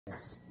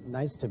It's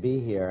nice to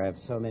be here. I have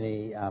so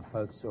many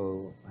folks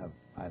who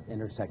I've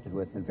intersected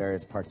with in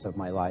various parts of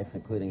my life,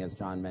 including, as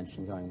John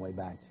mentioned, going way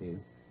back to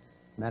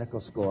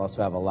medical school. I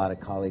also have a lot of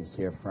colleagues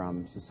here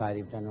from Society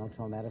of General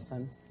Internal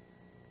Medicine,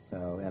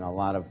 and a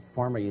lot of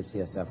former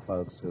UCSF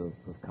folks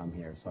who've come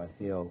here. So I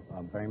feel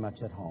very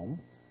much at home.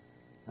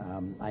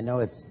 I know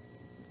it's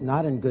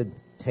not in good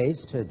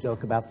taste to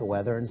joke about the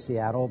weather in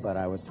Seattle, but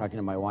I was talking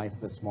to my wife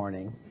this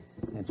morning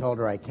and told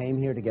her I came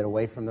here to get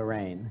away from the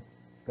rain,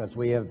 because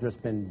we have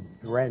just been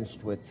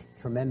drenched with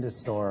tremendous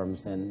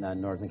storms in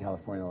Northern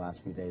California the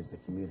last few days. The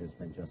commute has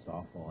been just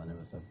awful, and it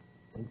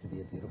seemed to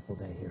be a beautiful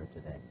day here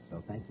today.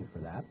 So thank you for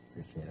that.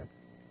 Appreciate it.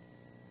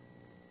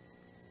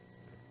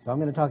 So I'm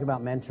going to talk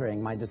about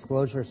mentoring. My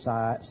disclosure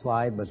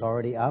slide was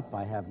already up.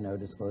 I have no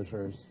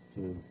disclosures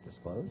to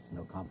disclose,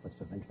 no conflicts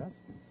of interest.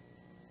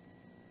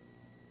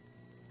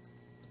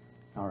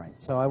 All right,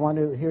 so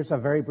here's a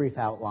very brief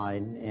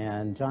outline,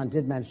 and John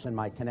did mention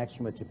my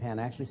connection with Japan.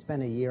 I actually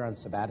spent a year on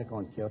sabbatical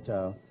in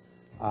Kyoto,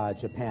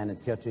 Japan,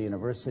 at Kyoto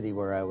University,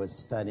 where I was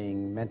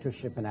studying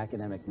mentorship in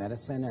academic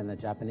medicine in the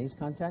Japanese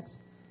context,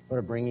 sort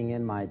of bringing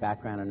in my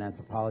background in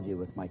anthropology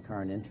with my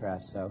current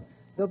interests. So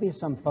there'll be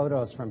some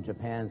photos from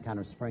Japan kind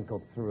of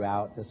sprinkled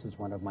throughout. This is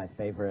one of my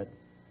favorite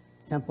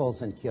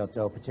temples in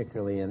Kyoto,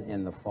 particularly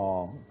in the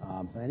fall.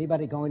 So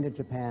anybody going to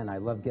Japan, I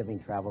love giving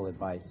travel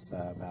advice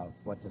about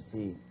what to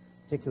see,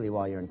 particularly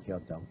while you're in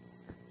Kyoto.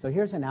 So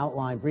here's an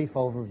outline, brief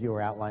overview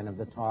or outline of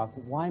the talk.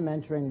 Why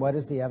mentoring? What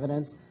is the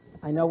evidence?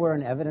 I know we're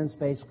an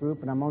evidence-based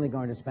group, and I'm only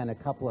going to spend a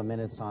couple of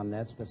minutes on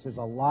this because there's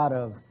a lot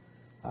of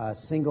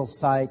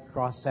single-site,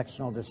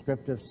 cross-sectional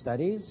descriptive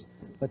studies,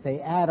 but they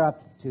add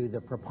up to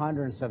the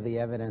preponderance of the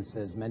evidence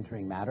as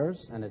mentoring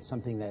matters, and it's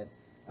something that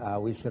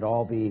we should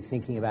all be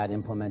thinking about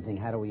implementing.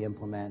 How do we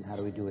implement? How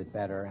do we do it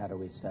better? How do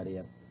we study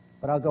it?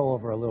 But I'll go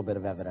over a little bit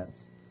of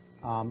evidence.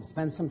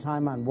 Spend some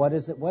time on what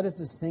is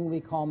this thing we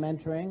call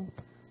mentoring?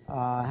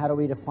 How do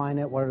we define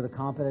it? What are the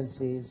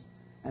competencies?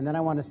 And then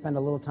I want to spend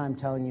a little time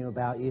telling you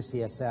about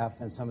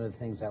UCSF and some of the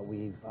things that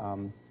we've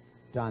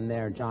done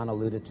there. John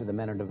alluded to the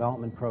mentor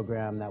development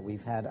program that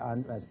we've had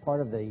as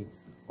part of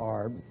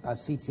our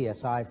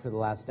CTSI for the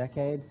last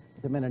decade.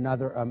 There have been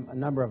a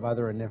number of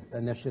other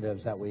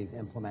initiatives that we've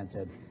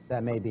implemented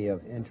that may be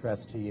of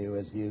interest to you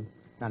as you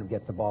kind of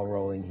get the ball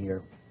rolling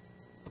here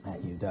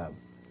at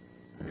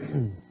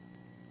UW.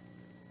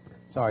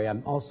 Sorry,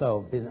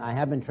 I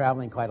have been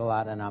traveling quite a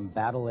lot, and I'm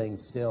battling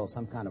still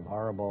some kind of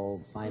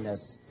horrible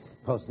sinus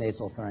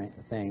postnasal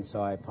thing,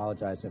 so I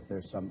apologize if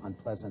there's some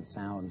unpleasant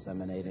sounds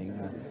emanating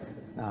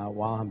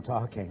while I'm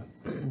talking.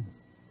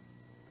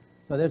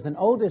 So there's an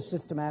oldish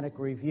systematic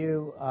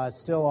review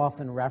still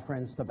often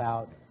referenced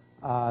about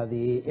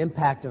the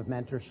impact of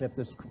mentorship,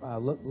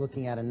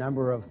 looking at a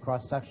number of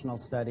cross-sectional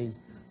studies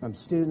from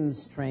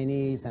students,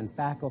 trainees, and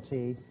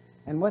faculty.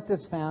 And what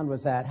this found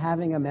was that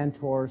having a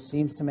mentor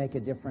seems to make a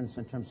difference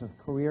in terms of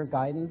career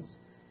guidance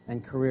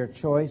and career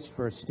choice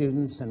for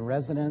students and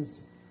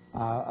residents,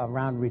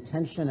 around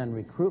retention and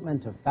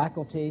recruitment of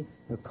faculty.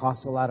 It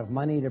costs a lot of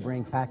money to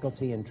bring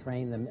faculty and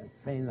train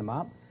them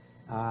up.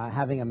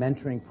 Having a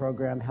mentoring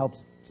program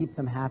helps keep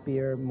them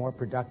happier, more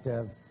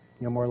productive,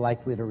 more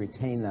likely to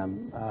retain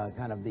them,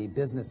 kind of the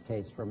business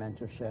case for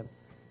mentorship.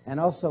 And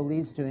also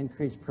leads to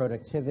increased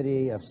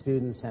productivity of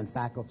students and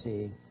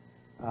faculty.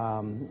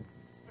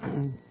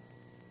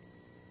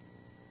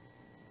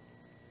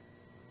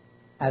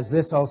 As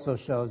this also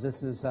shows,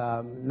 this is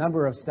a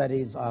number of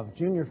studies of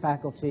junior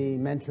faculty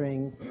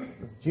mentoring,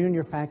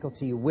 junior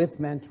faculty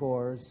with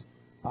mentors,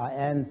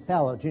 and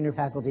junior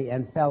faculty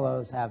and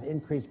fellows have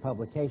increased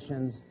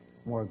publications,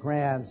 more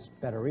grants,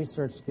 better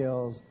research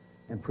skills,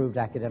 improved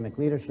academic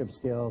leadership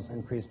skills,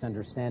 increased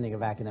understanding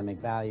of academic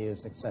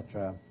values,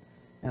 etc.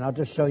 And I'll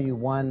just show you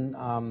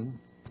one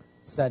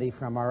study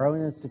from our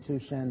own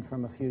institution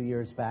from a few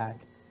years back.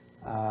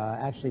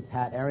 Actually,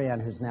 Pat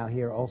Arian, who's now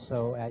here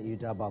also at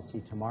UW, I'll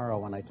see tomorrow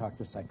when I talk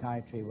to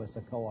psychiatry, was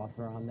the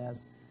co-author on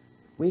this.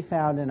 We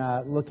found in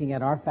looking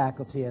at our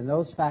faculty, and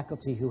those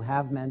faculty who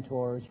have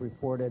mentors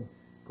reported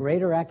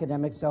greater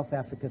academic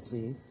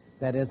self-efficacy.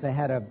 That is, they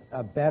had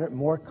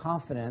more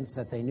confidence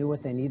that they knew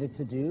what they needed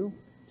to do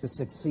to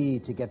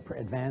succeed, to get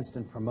advanced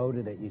and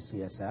promoted at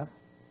UCSF,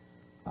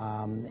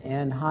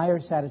 and higher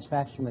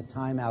satisfaction with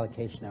time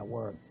allocation at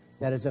work.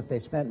 That is, if they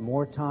spent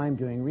more time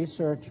doing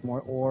research,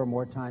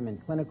 more time in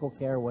clinical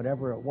care,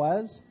 whatever it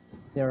was,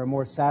 they were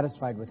more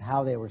satisfied with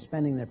how they were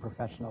spending the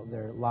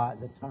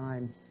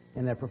time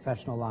in their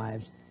professional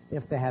lives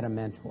if they had a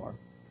mentor.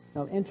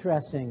 Now,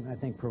 interesting, I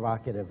think,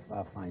 provocative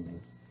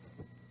findings.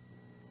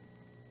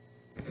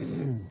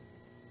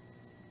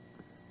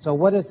 So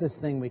what is this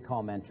thing we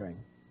call mentoring?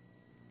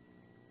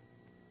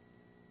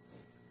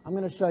 I'm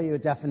going to show you a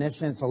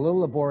definition. It's a little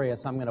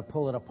laborious. I'm going to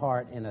pull it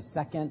apart in a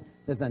second.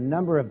 There's a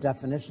number of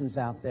definitions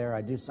out there.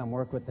 I do some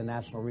work with the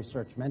National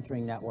Research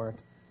Mentoring Network,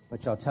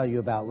 which I'll tell you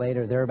about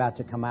later. They're about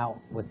to come out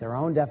with their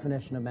own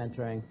definition of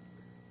mentoring.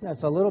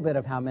 That's a little bit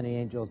of how many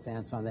angels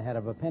dance on the head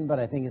of a pin, but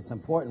I think it's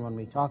important when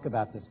we talk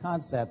about this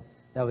concept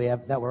that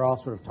we're all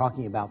sort of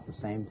talking about the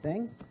same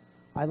thing.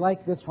 I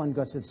like this one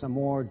because it's a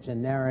more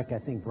generic, I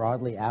think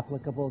broadly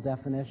applicable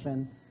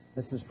definition.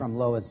 This is from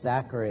Lois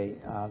Zachary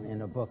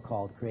in a book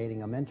called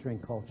Creating a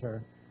Mentoring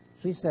Culture.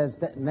 She says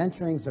that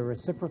mentoring is a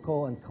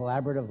reciprocal and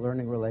collaborative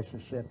learning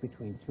relationship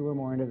between two or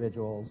more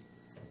individuals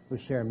who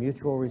share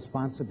mutual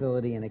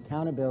responsibility and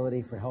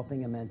accountability for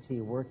helping a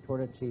mentee work toward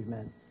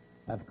achievement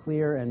of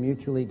clear and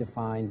mutually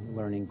defined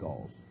learning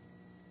goals.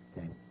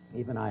 Okay,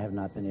 even I have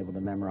not been able to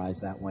memorize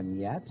that one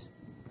yet,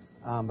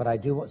 but I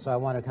do. So I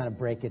want to kind of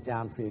break it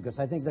down for you because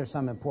I think there's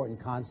some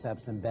important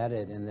concepts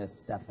embedded in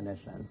this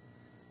definition.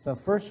 So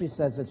first, she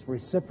says it's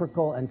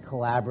reciprocal and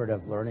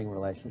collaborative learning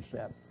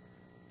relationship.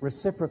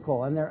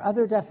 Reciprocal, and there are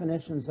other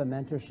definitions of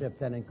mentorship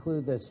that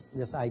include this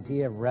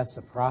idea of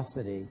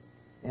reciprocity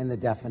in the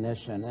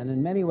definition. And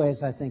in many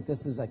ways, I think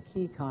this is a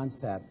key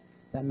concept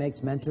that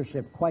makes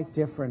mentorship quite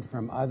different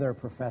from other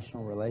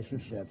professional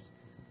relationships,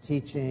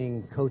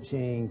 teaching,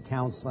 coaching,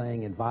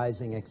 counseling,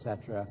 advising,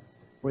 etc.,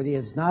 where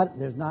there's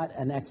not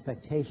an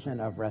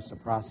expectation of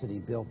reciprocity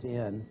built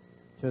in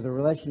to the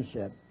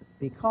relationship,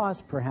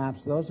 because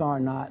perhaps those are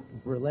not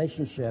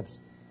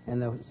relationships in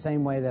the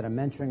same way that a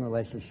mentoring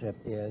relationship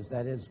is.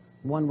 That is,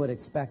 one would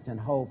expect and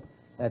hope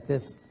that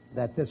this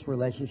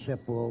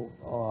relationship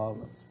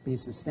will be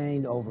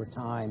sustained over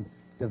time,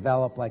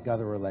 develop like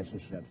other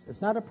relationships.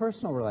 It's not a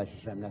personal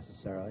relationship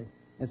necessarily.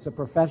 It's a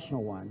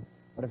professional one.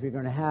 But if you're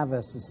going to have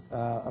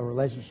a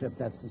relationship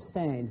that's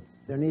sustained,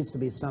 there needs to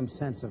be some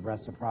sense of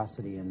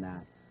reciprocity in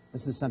that.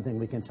 This is something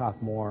we can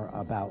talk more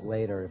about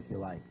later if you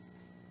like.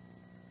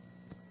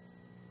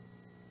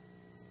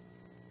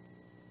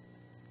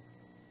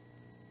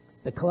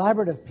 The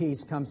collaborative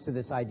piece comes to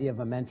this idea of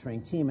a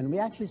mentoring team, and we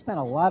actually spent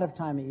a lot of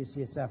time at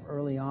UCSF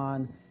early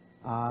on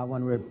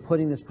when we were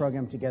putting this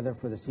program together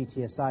for the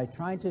CTSI,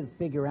 trying to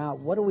figure out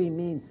what do we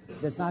mean.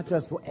 There's not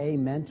just a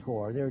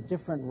mentor. There are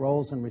different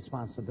roles and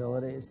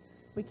responsibilities.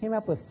 We came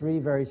up with three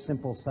very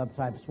simple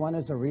subtypes. One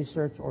is a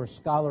research or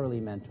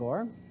scholarly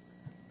mentor.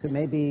 Could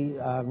maybe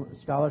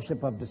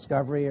scholarship of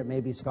discovery, or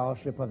maybe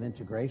scholarship of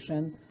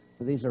integration.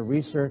 So these are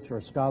research or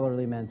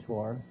scholarly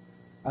mentor.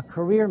 A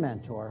career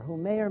mentor who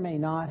may or may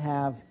not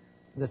have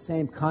the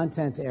same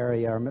content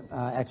area or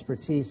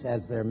expertise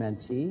as their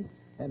mentee.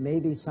 It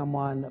may be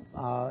someone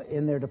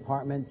in their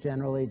department,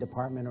 generally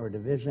department or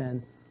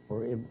division,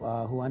 or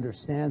who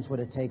understands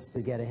what it takes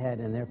to get ahead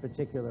in their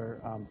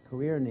particular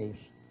career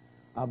niche,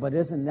 but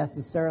isn't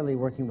necessarily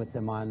working with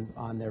them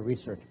on their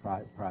research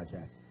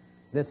projects.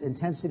 This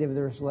intensity of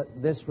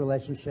this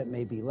relationship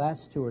may be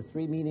less, 2 or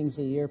 3 meetings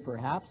a year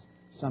perhaps,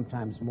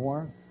 sometimes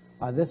more.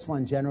 This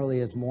one generally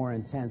is more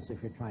intense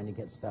if you're trying to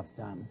get stuff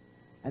done.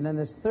 And then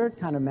this third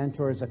kind of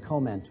mentor is a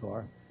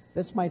co-mentor.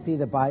 This might be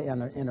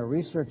in a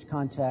research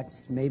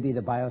context, maybe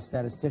the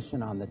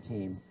biostatistician on the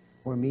team,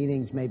 where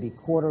meetings may be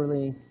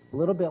quarterly, a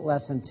little bit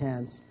less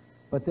intense,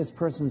 but this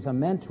person's a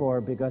mentor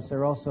because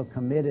they're also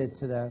committed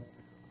to the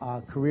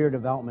career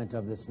development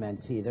of this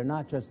mentee. They're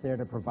not just there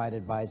to provide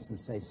advice and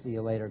say, see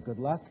you later, good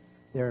luck.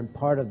 They're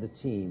part of the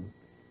team.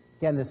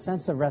 Again, the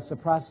sense of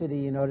reciprocity,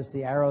 you notice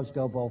the arrows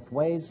go both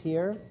ways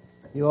here.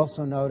 You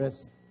also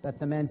notice that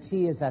the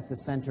mentee is at the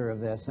center of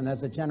this. And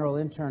as a general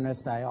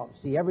internist, I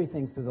see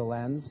everything through the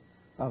lens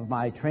of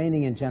my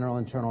training in general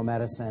internal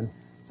medicine.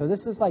 So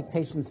this is like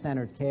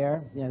patient-centered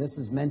care. This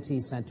is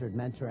mentee-centered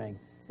mentoring.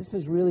 This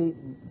is really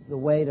the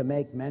way to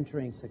make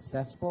mentoring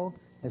successful,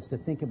 is to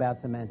think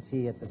about the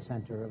mentee at the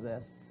center of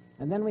this.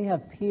 And then we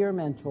have peer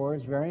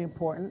mentors, very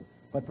important,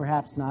 but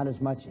perhaps not as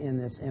much in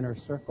this inner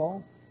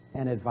circle,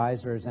 and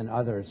advisors and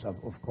others,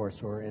 of course,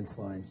 who are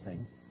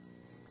influencing.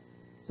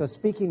 So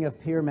speaking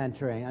of peer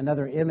mentoring,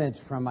 another image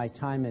from my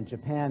time in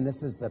Japan.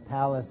 This is the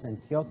palace in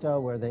Kyoto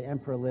where the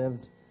emperor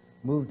lived,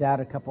 moved out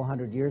a couple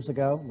hundred years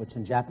ago, which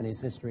in Japanese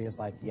history is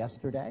like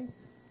yesterday.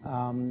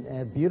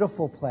 A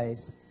beautiful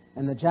place.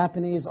 And the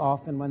Japanese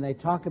often, when they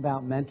talk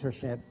about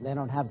mentorship, they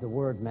don't have the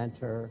word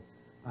mentor.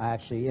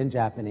 Actually, in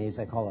Japanese,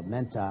 they call it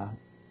menta,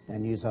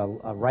 and use a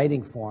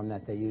writing form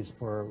that they use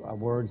for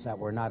words that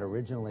were not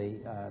originally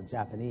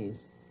Japanese.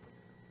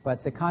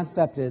 But the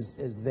concept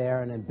is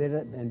there and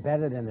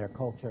embedded in their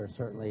culture,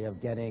 certainly, of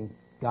getting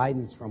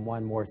guidance from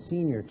one more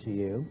senior to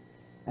you.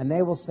 And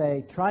they will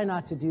say, try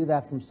not to do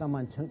that from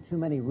someone too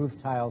many roof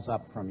tiles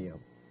up from you.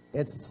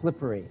 It's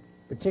slippery,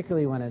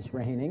 particularly when it's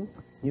raining.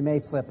 You may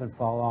slip and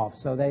fall off.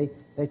 So they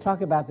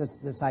talk about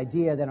this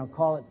idea, they don't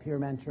call it peer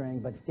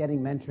mentoring, but getting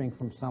mentoring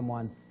from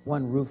someone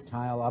one roof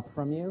tile up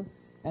from you.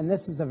 And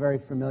this is a very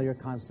familiar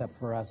concept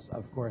for us,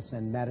 of course,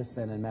 in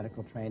medicine and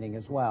medical training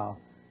as well,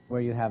 where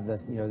you have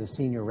the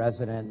senior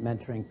resident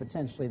mentoring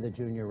potentially the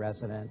junior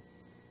resident,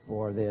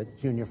 or the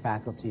junior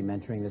faculty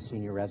mentoring the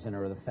senior resident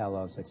or the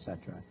fellows,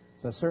 etc.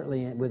 So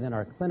certainly within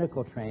our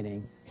clinical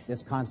training,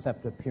 this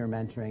concept of peer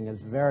mentoring is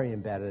very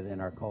embedded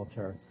in our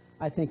culture,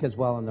 I think as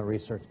well in the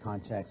research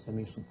context. And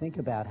we should think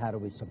about how do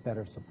we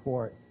better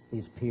support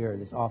these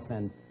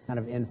often kind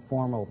of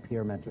informal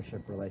peer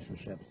mentorship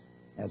relationships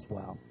as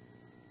well.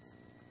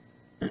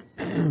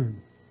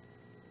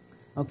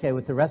 Okay,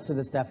 with the rest of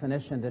this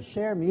definition, to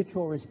share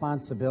mutual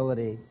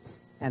responsibility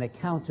and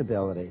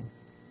accountability.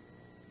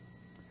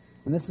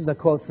 And this is a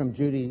quote from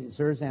Judy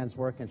Zerzan's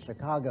work in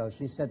Chicago.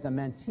 She said, "The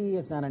mentee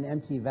is not an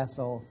empty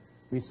vessel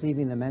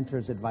receiving the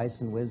mentor's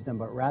advice and wisdom,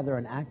 but rather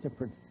an active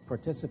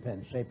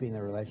participant shaping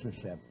the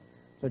relationship."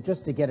 So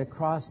just to get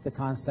across the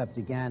concept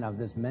again of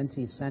this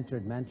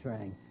mentee-centered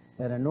mentoring,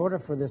 that in order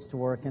for this to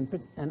work,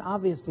 and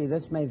obviously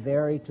this may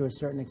vary to a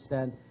certain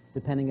extent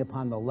depending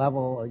upon the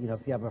level,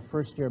 if you have a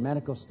first-year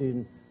medical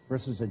student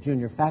versus a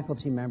junior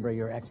faculty member,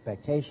 your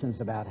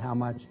expectations about how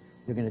much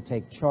you're going to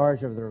take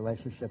charge of the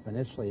relationship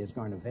initially is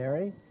going to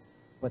vary.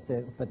 But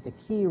the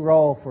key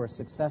role for a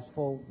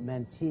successful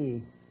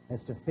mentee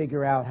is to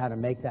figure out how to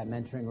make that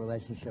mentoring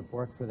relationship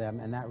work for them,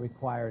 and that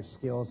requires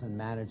skills in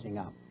managing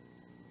up.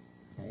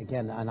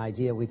 Again, an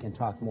idea we can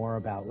talk more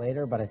about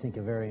later, but I think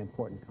a very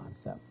important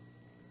concept.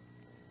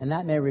 And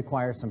that may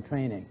require some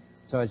training.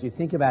 So as you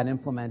think about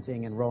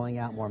implementing and rolling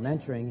out more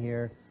mentoring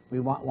here, we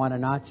want to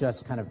not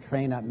just kind of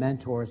train up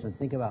mentors and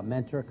think about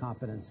mentor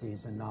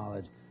competencies and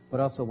knowledge, but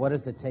also what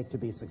does it take to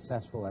be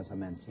successful as a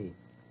mentee.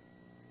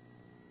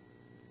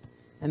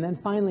 And then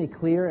finally,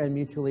 clear and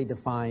mutually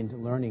defined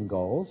learning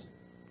goals.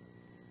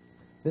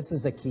 This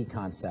is a key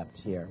concept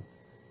here.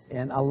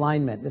 And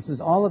alignment. This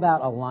is all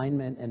about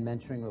alignment and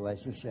mentoring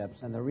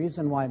relationships. And the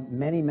reason why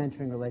many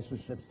mentoring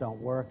relationships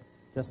don't work,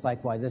 just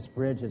like why this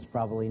bridge is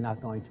probably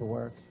not going to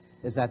work,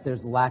 is that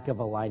there's lack of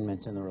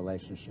alignment in the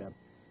relationship.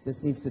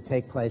 This needs to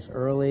take place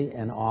early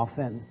and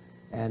often,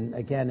 and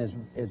again is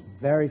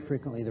very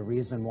frequently the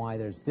reason why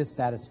there's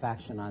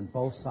dissatisfaction on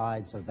both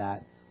sides of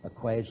that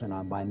equation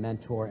by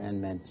mentor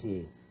and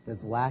mentee.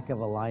 There's lack of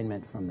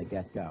alignment from the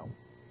get-go.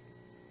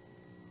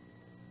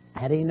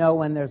 How do you know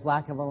when there's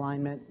lack of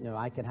alignment?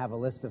 I could have a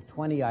list of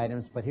 20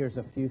 items, but here's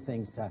a few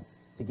things to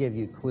give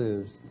you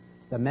clues.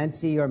 The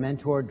mentee or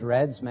mentor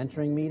dreads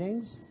mentoring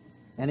meetings.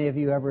 Any of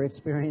you ever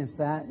experienced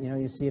that?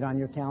 You see it on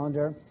your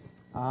calendar,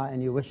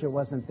 and you wish it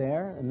wasn't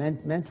there. A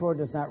mentor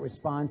does not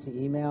respond to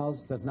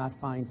emails, does not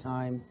find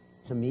time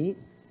to meet.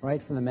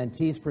 Right? From the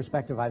mentee's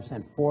perspective, I've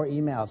sent 4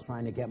 emails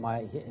trying to get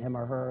him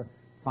or her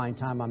find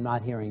time. I'm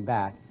not hearing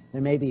back.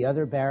 There may be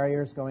other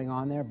barriers going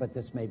on there, but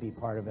this may be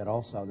part of it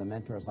also. The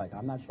mentor is like,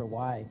 I'm not sure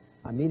why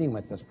I'm meeting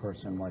with this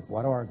person. Like,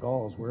 what are our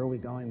goals? Where are we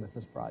going with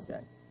this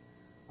project?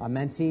 A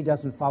mentee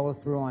doesn't follow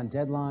through on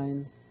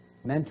deadlines.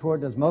 Mentor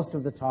does most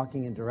of the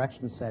talking and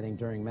direction setting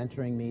during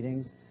mentoring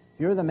meetings. If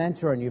you're the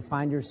mentor and you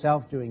find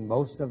yourself doing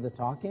most of the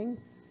talking,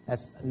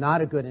 that's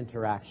not a good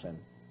interaction.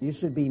 You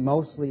should be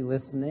mostly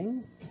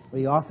listening.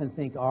 We often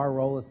think our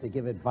role is to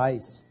give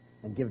advice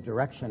and give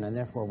direction, and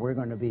therefore we're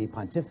going to be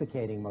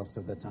pontificating most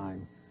of the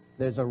time.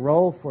 There's a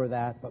role for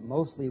that, but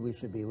mostly we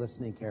should be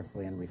listening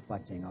carefully and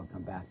reflecting. I'll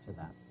come back to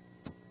that.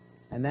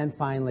 And then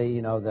finally,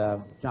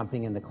 the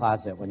jumping in the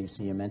closet when you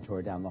see a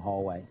mentor down the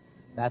hallway.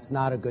 That's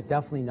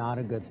definitely not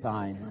a good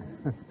sign.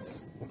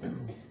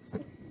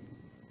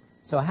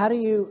 So how do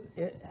you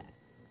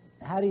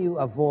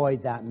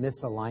avoid that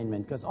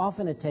misalignment? Because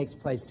often it takes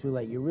place too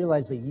late. You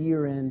realize a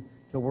year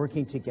into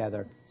working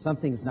together,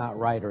 something's not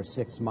right, or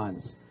 6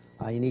 months.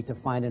 You need to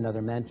find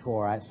another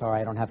mentor.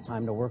 Sorry, I don't have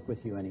time to work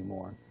with you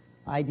anymore.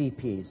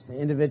 IDPs, the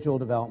Individual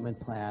Development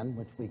Plan,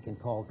 which we can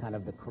call kind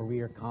of the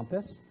career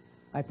compass.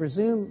 I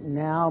presume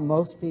now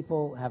most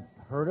people have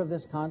heard of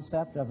this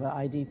concept of an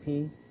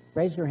IDP.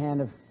 Raise your hand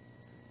if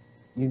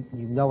you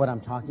know what I'm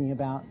talking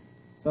about.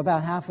 So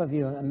about half of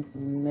you,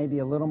 maybe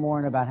a little more,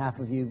 and about half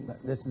of you,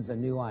 this is a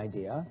new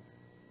idea.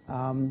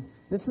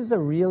 This is a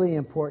really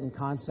important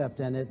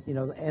concept, and it's,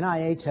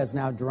 NIH has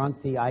now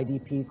drunk the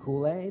IDP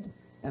Kool-Aid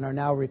and are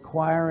now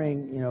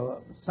requiring,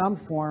 some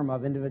form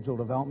of individual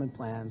development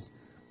plans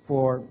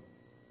for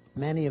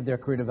many of their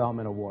career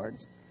development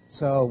awards.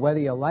 So whether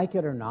you like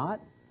it or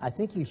not, I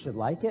think you should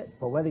like it,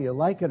 but whether you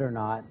like it or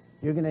not,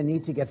 you're going to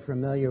need to get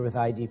familiar with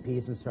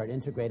IDPs and start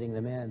integrating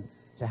them in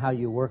to how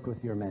you work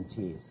with your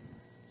mentees.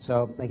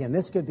 So again,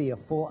 this could be a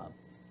full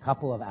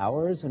couple of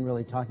hours and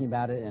really talking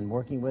about it and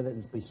working with it.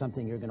 This would be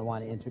something you're going to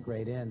want to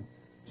integrate in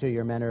to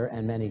your mentor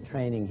and mentee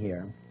training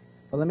here.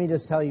 But let me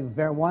just tell you,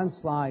 one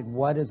slide,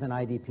 what is an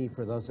IDP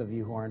for those of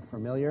you who aren't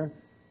familiar?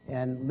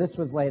 And this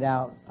was laid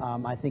out,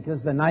 I think this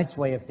is a nice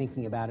way of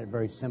thinking about it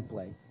very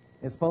simply.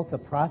 It's both a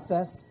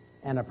process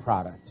and a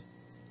product.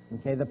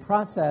 Okay, the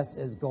process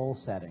is goal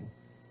setting.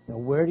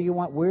 Where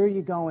are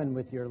you going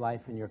with your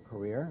life and your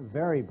career?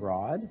 Very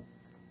broad,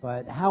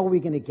 but how are we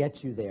going to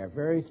get you there?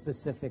 Very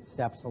specific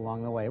steps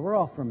along the way. We're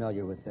all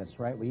familiar with this,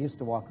 right? We used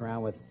to walk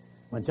around with,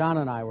 when John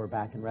and I were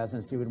back in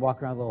residency, we'd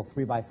walk around with a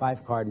little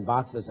 3x5 card and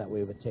boxes that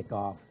we would tick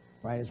off,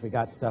 right, as we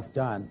got stuff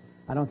done.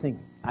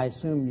 I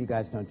assume you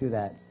guys don't do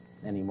that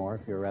anymore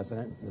if you're a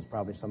resident. There's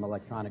probably some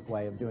electronic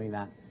way of doing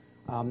that.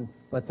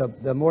 But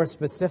the more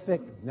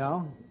specific,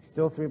 no?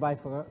 Still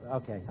 3x4?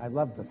 Okay, I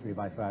love the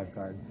 3x5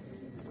 card.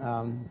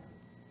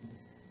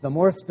 The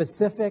more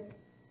specific,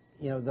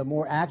 the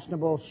more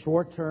actionable,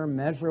 short-term,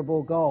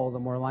 measurable goal, the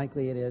more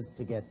likely it is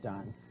to get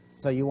done.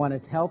 So you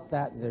want to help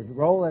that. The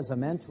role as a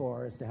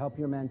mentor is to help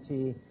your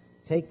mentee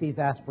take these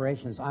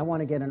aspirations. I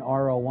want to get an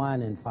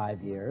R01 in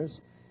 5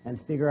 years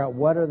and figure out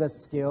what are the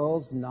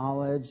skills,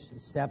 knowledge,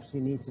 steps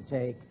you need to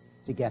take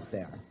to get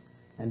there.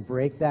 and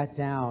break that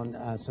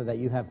down so that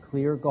you have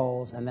clear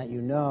goals and that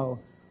you know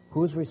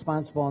who's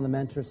responsible on the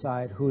mentor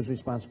side, who's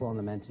responsible on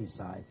the mentee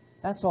side.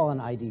 That's all an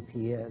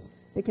IDP is.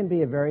 It can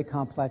be a very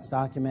complex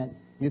document.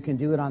 You can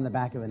do it on the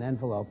back of an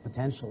envelope,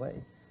 potentially,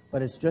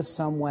 but it's just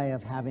some way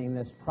of having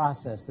this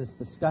process, this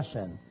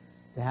discussion,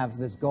 to have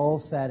this goal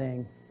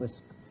setting,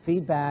 this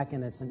feedback,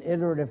 and it's an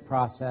iterative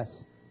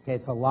process. Okay,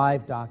 it's a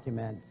live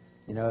document.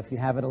 You know, if you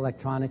have it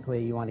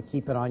electronically, you want to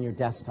keep it on your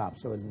desktop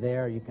so it's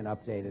there, you can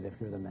update it if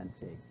you're the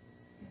mentee.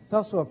 It's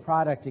also a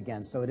product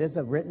again, so it is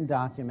a written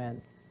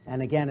document,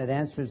 and again, it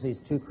answers these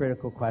two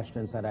critical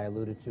questions that I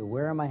alluded to.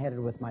 Where am I headed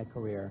with my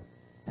career,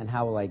 and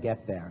how will I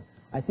get there?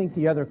 I think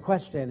the other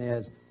question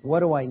is,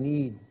 what do I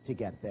need to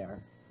get there?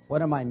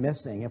 What am I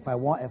missing? If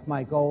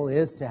my goal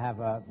is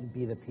to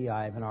be the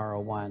PI of an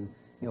R01,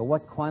 you know,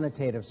 what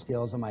quantitative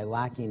skills am I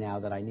lacking now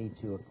that I need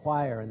to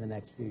acquire in the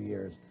next few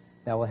years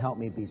that will help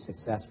me be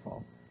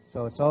successful?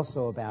 So it's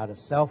also about a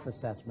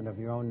self-assessment of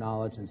your own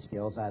knowledge and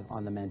skills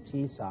on the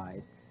mentee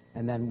side.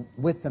 And then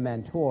with the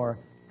mentor,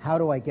 how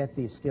do I get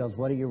these skills?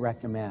 What do you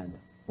recommend?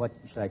 What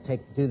should I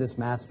do this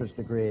master's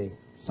degree,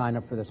 sign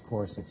up for this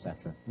course,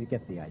 etc.? You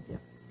get the idea.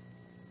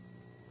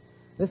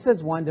 This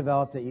is one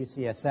developed at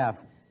UCSF.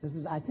 This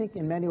is, I think,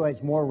 in many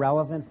ways more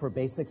relevant for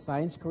basic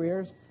science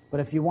careers. But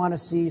if you want to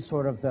see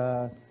sort of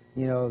the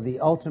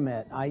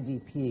ultimate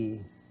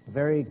IDP,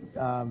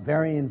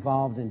 very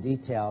involved and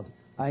detailed,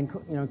 I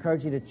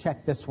encourage you to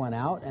check this one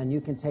out, and you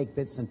can take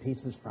bits and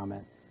pieces from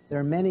it. There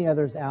are many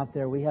others out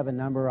there. We have a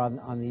number on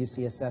the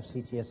UCSF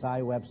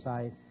CTSI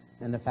website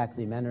and the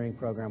Faculty Mentoring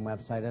Program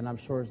website, and I'm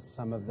sure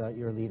some of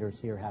your leaders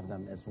here have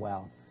them as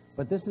well.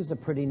 But this is a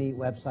pretty neat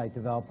website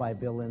developed by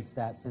Bill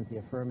Linstat,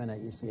 Cynthia Furman at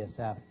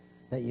UCSF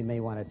that you may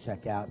want to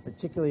check out,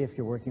 particularly if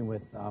you're working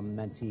with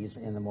mentees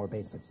in the more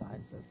basic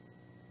sciences.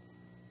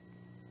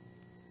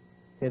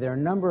 Okay, there are a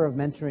number of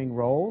mentoring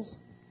roles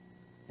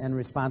and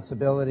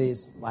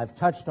responsibilities. I've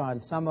touched on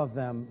some of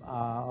them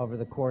over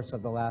the course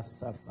of the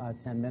last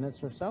 10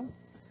 minutes or so,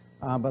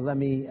 but let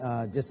me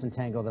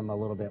disentangle them a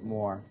little bit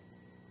more.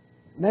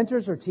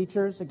 Mentors or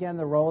teachers, again,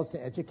 the role is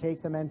to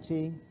educate the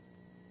mentee,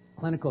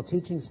 clinical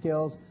teaching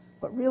skills,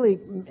 but really,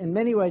 in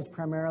many ways,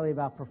 primarily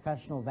about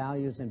professional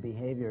values and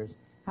behaviors.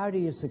 How do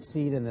you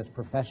succeed in this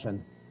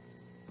profession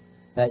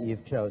that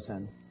you've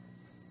chosen?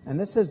 And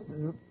this is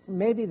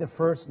maybe the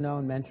first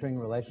known mentoring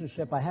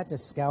relationship. I had to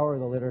scour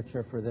the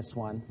literature for this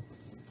one.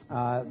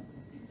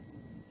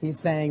 He's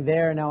saying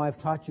there, now I've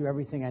taught you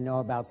everything I know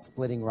about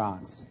splitting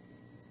rocks.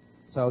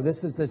 So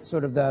this is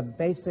sort of the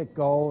basic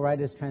goal, right,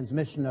 is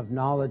transmission of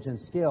knowledge and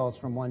skills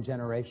from one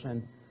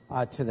generation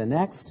to the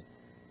next.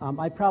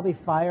 I'd probably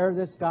fire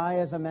this guy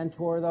as a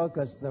mentor, though,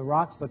 because the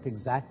rocks look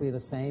exactly the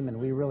same, and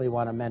we really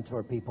want to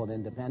mentor people to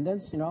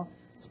independence, you know.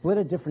 Split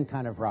a different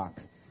kind of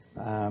rock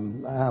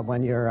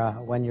when you're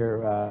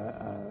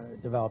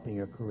developing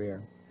your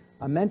career.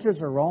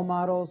 Mentors are role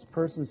models,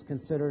 persons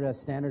considered as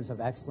standards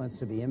of excellence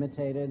to be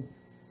imitated.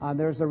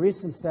 There's a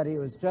recent study, it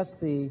was just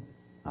the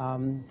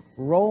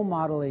role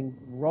modeling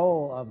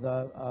role of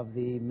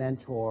the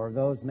mentor,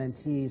 those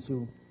mentees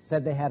who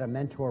said they had a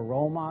mentor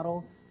role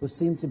model, who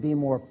seemed to be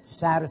more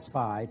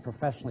satisfied,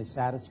 professionally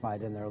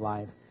satisfied in their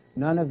life.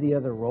 None of the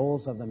other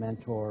roles of the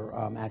mentor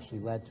actually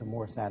led to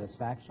more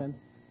satisfaction.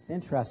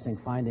 Interesting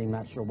finding,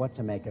 not sure what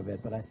to make of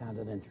it, but I found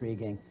it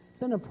intriguing.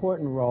 It's an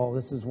important role.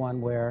 This is one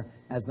where,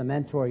 as the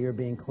mentor, you're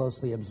being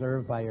closely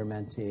observed by your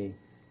mentee.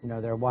 You know,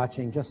 they're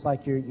watching, just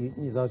like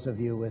those of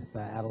you with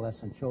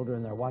adolescent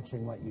children, they're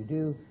watching what you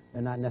do.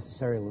 They're not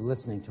necessarily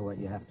listening to what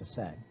you have to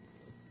say.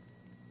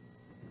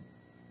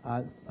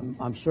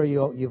 I'm sure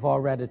you've all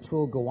read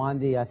Atul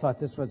Gawande. I thought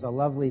this was a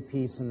lovely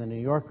piece in the New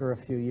Yorker a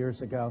few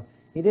years ago.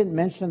 He didn't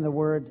mention the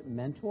word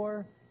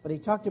mentor, but he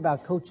talked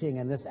about coaching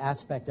and this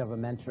aspect of a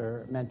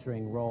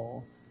mentoring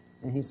role.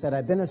 And he said,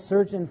 I've been a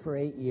surgeon for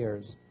 8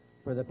 years.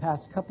 For the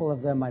past couple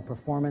of them, my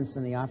performance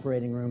in the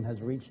operating room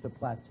has reached a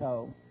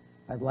plateau.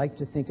 I'd like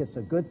to think it's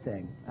a good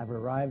thing. I've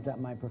arrived at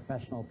my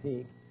professional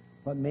peak,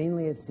 but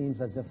mainly it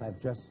seems as if I've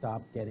just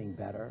stopped getting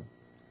better.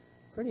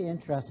 Pretty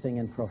interesting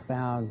and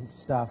profound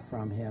stuff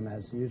from him,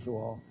 as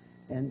usual.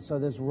 And so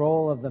this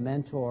role of the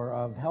mentor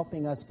of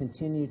helping us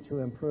continue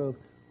to improve,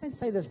 I'd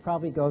say this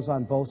probably goes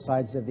on both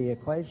sides of the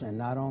equation,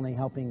 not only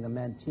helping the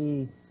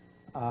mentee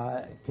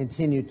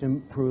continue to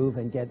improve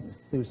and get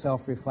through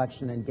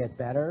self-reflection and get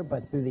better,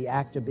 but through the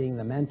act of being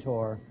the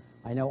mentor.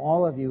 I know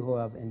all of you who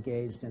have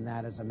engaged in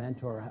that as a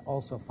mentor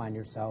also find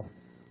yourself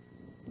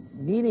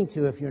needing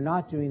to, if you're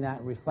not doing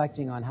that,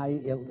 reflecting on how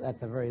you, at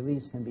the very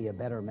least, can be a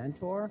better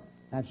mentor.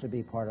 That should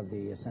be part of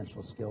the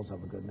essential skills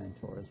of a good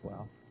mentor as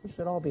well. We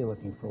should all be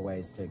looking for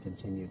ways to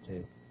continue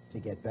to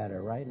get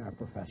better, right, in our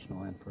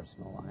professional and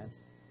personal lives.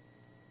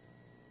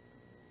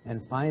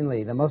 And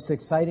finally, the most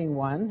exciting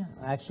one,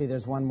 actually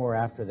there's one more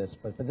after this,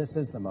 but this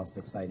is the most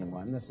exciting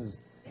one. This is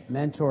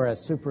Mentor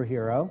as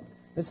Superhero.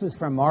 This is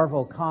from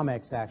Marvel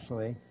Comics,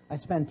 actually. I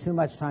spend too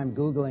much time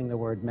Googling the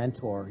word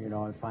mentor, you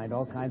know, and find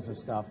all kinds of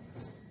stuff.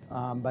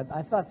 But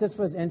I thought this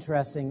was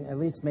interesting, at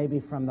least maybe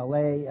from the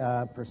lay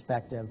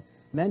perspective.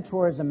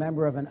 Mentor is a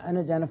member of an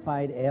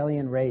unidentified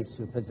alien race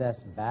who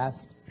possess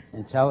vast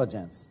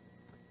intelligence.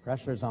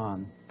 Pressure's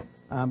on.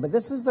 But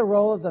this is the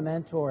role of the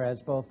mentor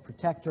as both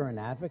protector and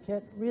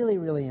advocate, really,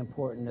 really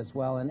important as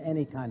well in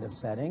any kind of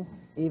setting.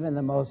 Even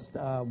the most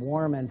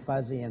warm and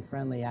fuzzy and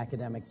friendly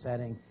academic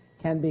setting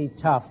can be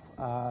tough,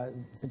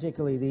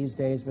 particularly these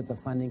days with the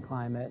funding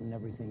climate and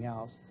everything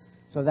else.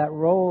 So that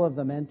role of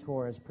the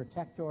mentor is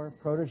protector.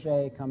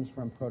 Protege comes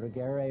from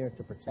protegere, or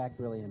to protect,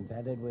 really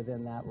embedded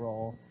within that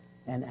role.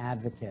 And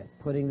advocate,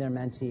 putting their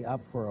mentee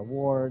up for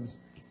awards,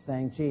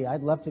 saying, gee,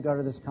 I'd love to go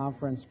to this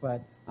conference,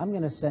 but I'm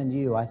going to send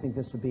you. I think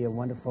this would be a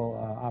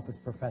wonderful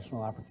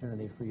professional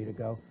opportunity for you to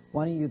go.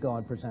 Why don't you go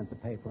and present the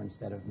paper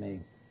instead of me,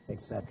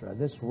 etc.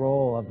 This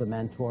role of the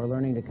mentor,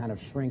 learning to kind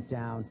of shrink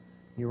down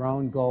your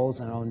own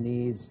goals and own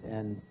needs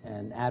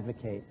and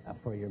advocate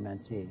for your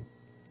mentee.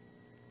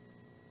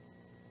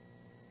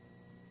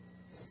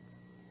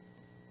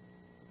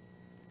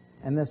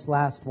 And this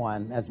last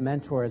one, as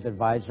mentor, as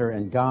advisor,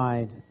 and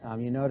guide,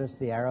 you notice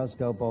the arrows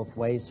go both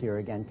ways here,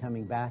 again,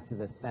 coming back to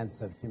the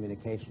sense of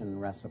communication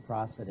and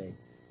reciprocity.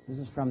 This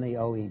is from the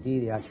OED,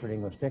 the Oxford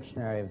English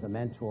Dictionary, of the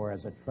mentor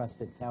as a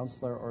trusted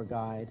counselor or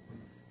guide.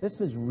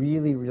 This is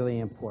really, really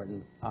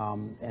important.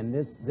 And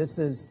this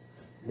is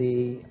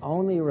the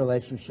only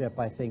relationship,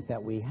 I think,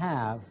 that we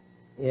have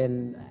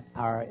in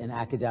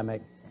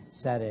academic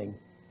setting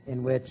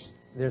in which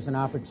there's an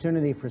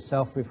opportunity for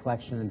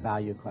self-reflection and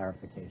value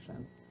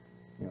clarification.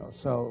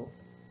 So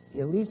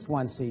at least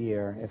once a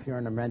year, if you're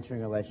in a mentoring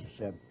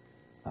relationship,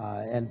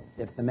 and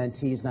if the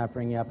mentee is not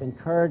bringing up,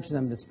 encourage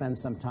them to spend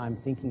some time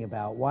thinking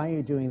about, why are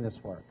you doing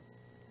this work?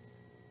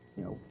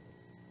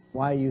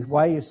 Why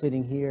are you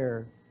sitting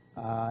here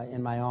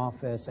in my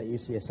office at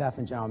UCSF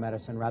in general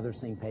medicine rather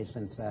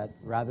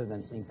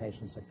than seeing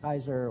patients at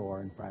Kaiser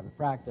or in private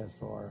practice,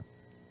 or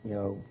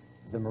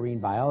the marine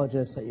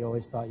biologist that you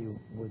always thought you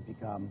would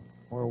become,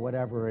 or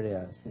whatever it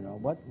is.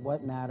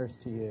 What matters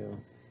to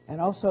you? And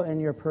also in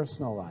your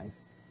personal life,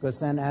 because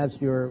then as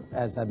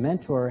a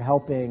mentor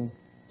helping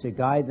to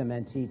guide the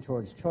mentee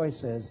towards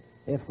choices,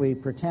 if we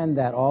pretend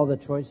that all the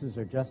choices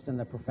are just in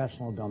the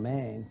professional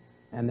domain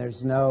and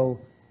there's no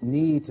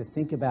need to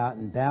think about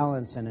and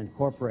balance and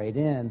incorporate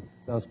in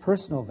those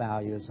personal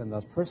values and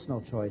those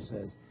personal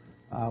choices,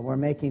 we're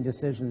making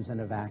decisions in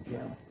a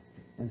vacuum.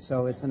 And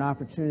so it's an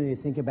opportunity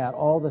to think about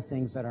all the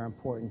things that are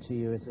important to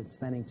you. Is it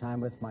spending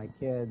time with my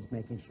kids,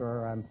 making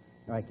sure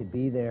I could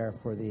be there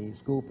for the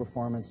school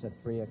performance at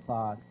 3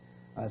 o'clock,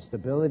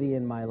 stability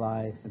in my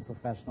life and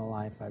professional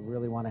life. I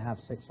really want to have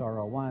 6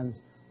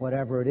 R01s,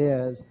 whatever it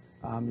is.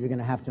 You're going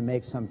to have to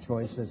make some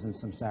choices and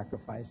some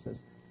sacrifices.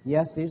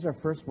 Yes, these are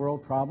first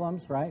world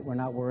problems, right? We're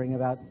not worrying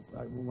about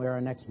where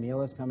our next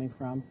meal is coming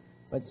from,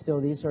 but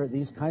still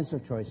these kinds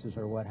of choices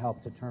are what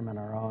help determine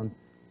our own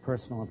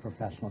personal and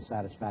professional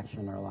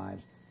satisfaction in our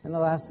lives. And the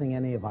last thing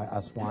any of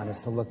us want is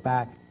to look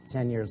back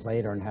 10 years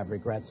later and have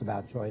regrets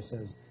about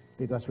choices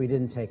because we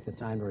didn't take the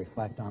time to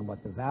reflect on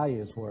what the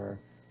values were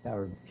that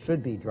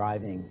should be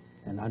driving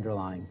and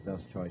underlying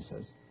those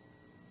choices.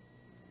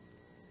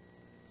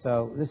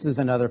 So this is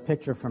another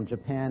picture from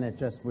Japan.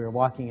 We were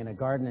walking in a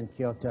garden in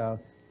Kyoto.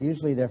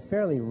 Usually they're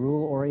fairly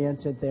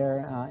rule-oriented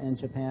there in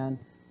Japan.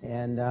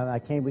 And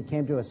we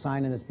came to a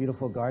sign in this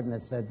beautiful garden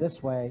that said,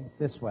 this way,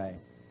 this way.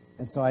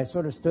 And so I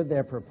sort of stood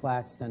there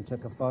perplexed and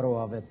took a photo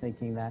of it,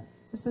 thinking that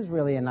this is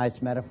really a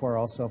nice metaphor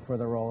also for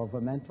the role of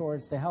a mentor.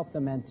 It's to help the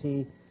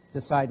mentee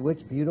decide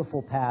which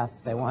beautiful path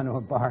they want to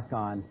embark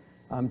on.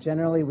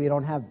 Generally, we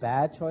don't have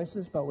bad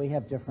choices, but we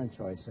have different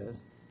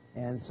choices.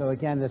 And so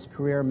again, this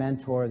career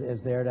mentor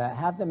is there to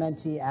have the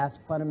mentee ask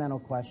fundamental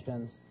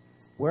questions.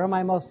 Where am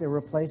I most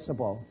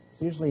irreplaceable?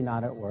 It's usually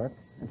not at work.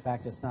 In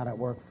fact, it's not at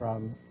work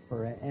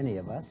for any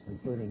of us,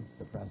 including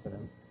the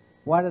president.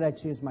 Why did I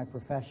choose my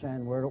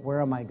profession?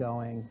 Where am I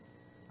going?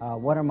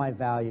 What are my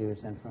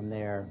values? And from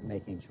there,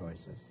 making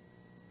choices.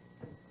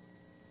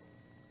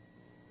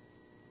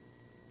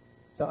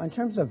 So in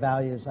terms of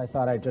values, I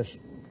thought I'd just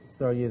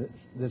throw you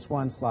this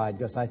one slide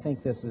because I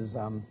think this is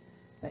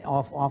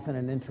often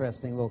an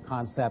interesting little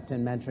concept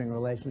in mentoring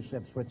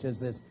relationships, which is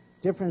this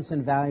difference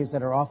in values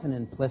that are often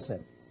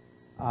implicit.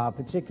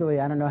 Particularly,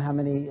 I don't know how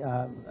many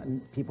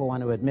people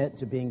want to admit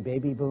to being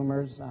baby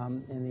boomers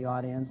in the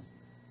audience,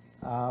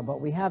 but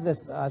we have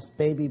this, us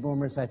baby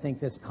boomers, I think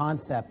this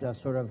concept of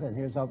sort of, and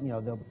here's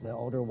the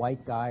older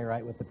white guy,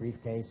 right, with the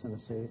briefcase and the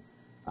suit,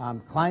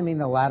 climbing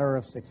the ladder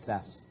of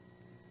success.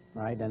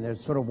 Right, and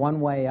there's sort of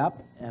one way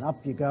up, and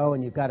up you go,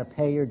 and you've got to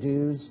pay your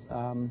dues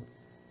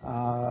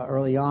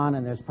early on,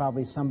 and there's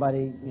probably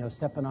somebody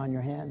stepping on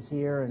your hands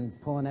here and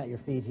pulling at your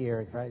feet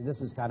here. Right? This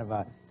is kind of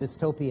a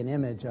dystopian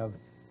image of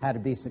how to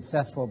be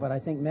successful, but I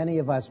think many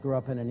of us grew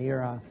up in an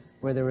era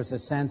where there was a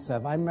sense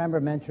of, I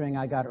remember mentoring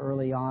I got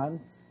early on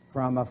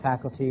from a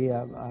faculty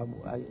at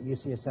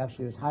UCSF.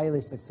 She was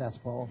highly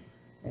successful,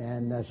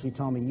 and she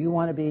told me, you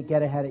want to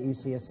get ahead at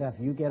UCSF,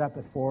 you get up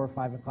at 4 or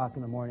 5 o'clock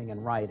in the morning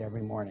and write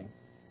every morning.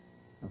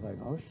 I was like,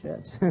 oh,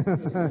 shit.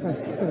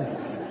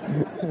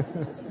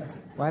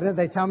 Why didn't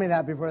they tell me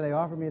that before they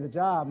offered me the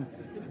job?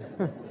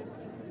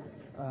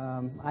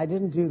 I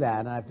didn't do that,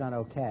 and I've done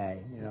okay,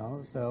 you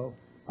know. So,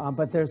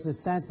 but there's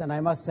this sense, and I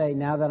must say,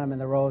 now that I'm in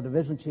the role of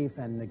division chief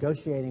and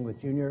negotiating with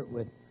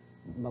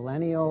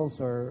millennials,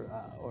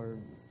 or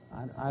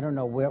I don't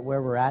know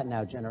where we're at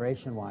now,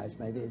 generation-wise,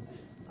 maybe.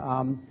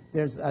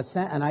 There's a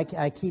sense, and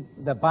I keep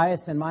the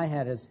bias in my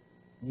head is,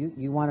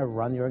 you want to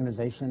run the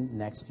organization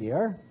next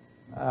year.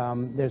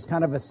 There's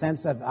kind of a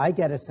sense of, I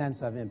get a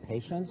sense of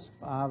impatience,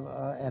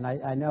 and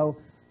I know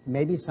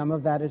maybe some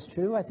of that is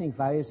true. I think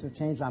values have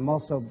changed. I'm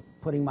also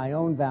putting my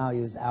own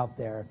values out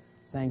there,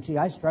 saying, gee,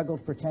 I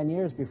struggled for 10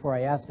 years before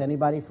I asked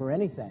anybody for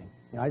anything.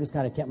 You know, I just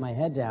kind of kept my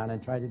head down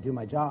and tried to do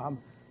my job.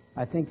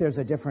 I think there's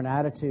a different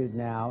attitude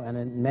now, and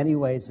in many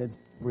ways it's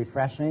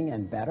refreshing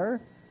and better,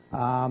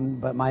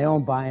 but my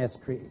own bias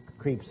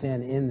creeps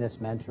in this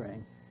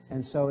mentoring.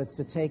 And so it's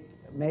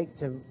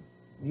to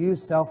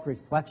use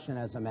self-reflection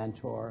as a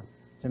mentor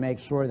to make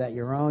sure that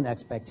your own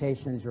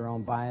expectations, your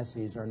own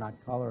biases are not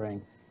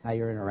coloring how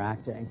you're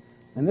interacting.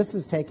 And this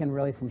is taken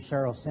really from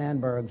Sheryl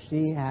Sandberg.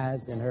 She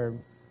has, in her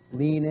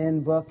Lean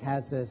In book,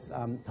 has this,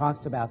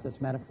 talks about this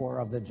metaphor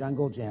of the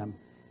jungle gym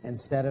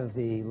instead of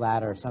the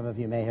ladder. Some of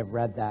you may have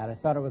read that. I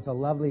thought it was a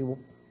lovely,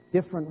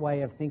 different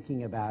way of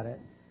thinking about it.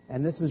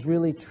 And this is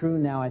really true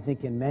now, I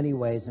think, in many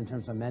ways in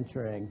terms of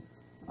mentoring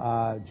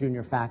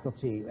junior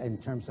faculty in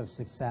terms of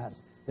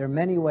success. There are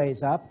many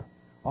ways up.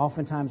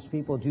 Oftentimes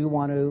people do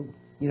want to,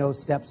 you know,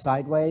 step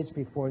sideways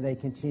before they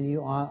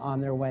continue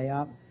on their way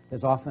up.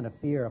 There's often a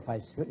fear,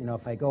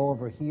 if I go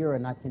over here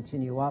and not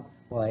continue up,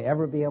 will I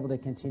ever be able to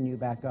continue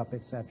back up,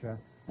 etc.?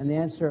 And the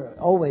answer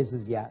always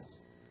is yes.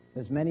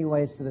 There's many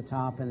ways to the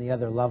top, and the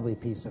other lovely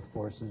piece, of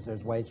course, is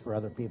there's ways for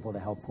other people to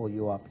help pull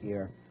you up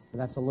here. But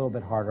that's a little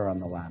bit harder on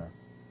the ladder.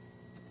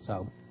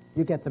 So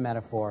you get the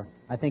metaphor.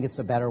 I think it's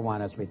a better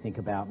one as we think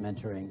about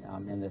mentoring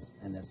in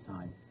this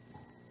time.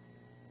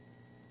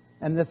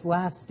 And this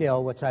last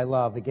skill, which I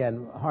love,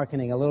 again,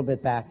 hearkening a little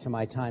bit back to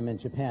my time in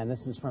Japan.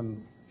 This is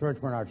from George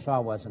Bernard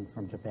Shaw, wasn't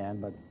from Japan,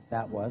 but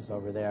that was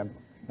over there.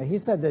 But he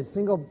said that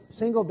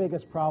single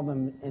biggest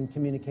problem in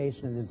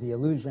communication is the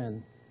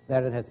illusion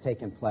that it has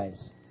taken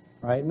place.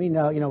 Right? We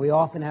know, we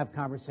often have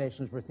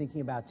conversations. We're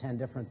thinking about 10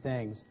 different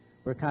things.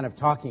 We're kind of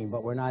talking,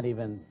 but we don't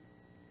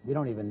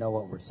even know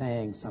what we're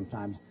saying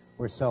sometimes.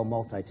 We're so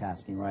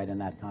multitasking, right?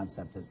 And that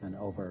concept has been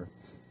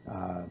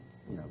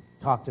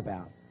talked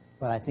about.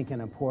 But I think an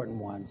important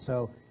one.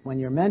 So when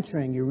you're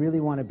mentoring, you really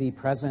want to be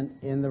present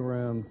in the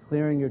room,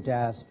 clearing your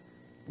desk,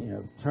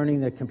 turning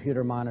the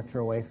computer monitor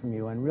away from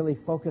you, and really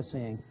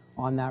focusing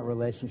on that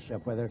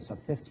relationship, whether it's a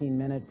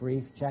 15-minute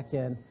brief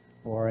check-in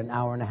or an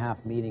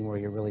hour-and-a-half meeting where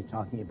you're really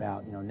talking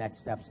about, next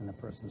steps in the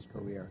person's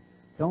career.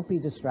 Don't be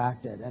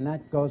distracted, and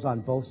that goes on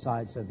both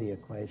sides of the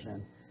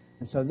equation.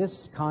 And so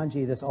this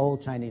kanji, this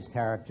old Chinese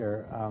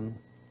character,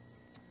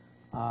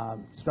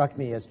 struck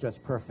me as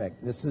just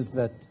perfect. This is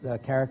the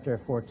character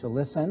for to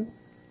listen,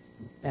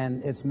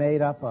 and it's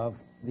made up of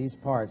these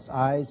parts: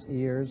 eyes,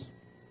 ears,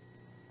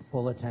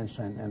 full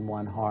attention, and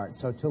one heart.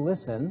 So to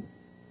listen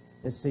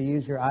is to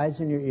use your eyes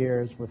and your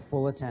ears with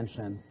full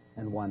attention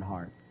and one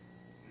heart.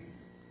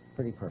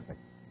 Pretty perfect.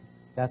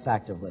 That's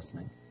active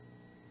listening.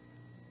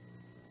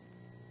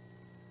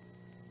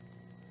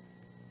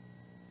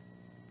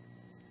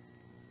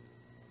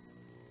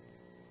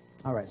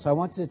 All right, so I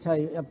wanted to tell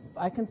you,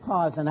 I can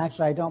pause, and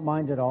actually I don't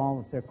mind at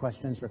all if there are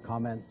questions or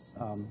comments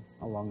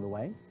along the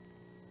way.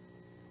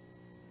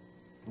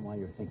 And while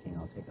you're thinking,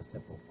 I'll take a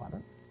sip of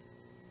water.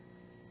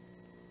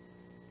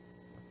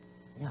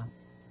 Yeah.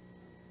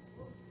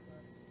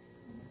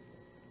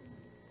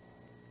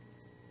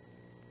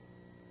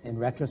 In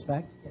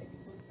retrospect?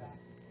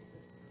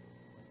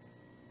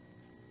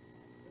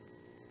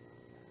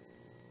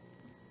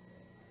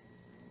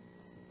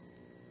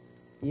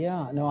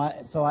 Yeah, no,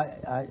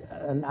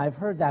 and I've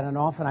heard that, and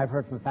often I've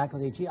heard from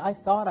faculty, gee, I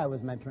thought I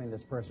was mentoring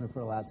this person for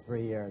the last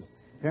 3 years.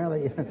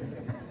 Apparently,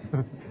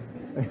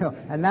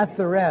 and that's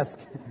the risk.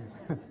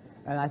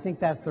 And I think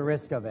that's the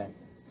risk of it.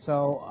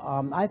 So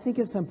I think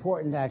it's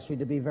important actually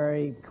to be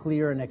very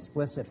clear and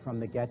explicit from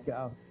the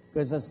get-go,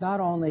 because it's not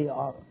only,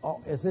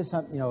 is this,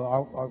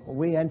 are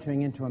we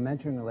entering into a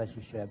mentoring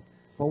relationship,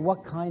 but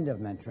what kind of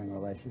mentoring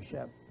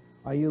relationship?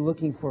 Are you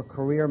looking for a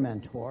career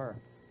mentor?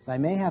 So I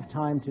may have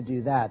time to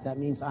do that. That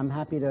means I'm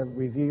happy to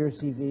review your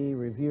CV,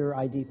 review your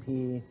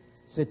IDP,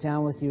 sit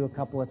down with you a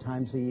couple of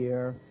times a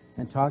year,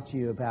 and talk to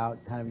you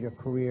about kind of your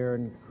career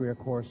and career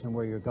course and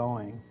where you're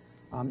going.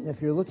 If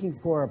you're looking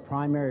for a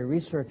primary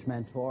research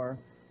mentor,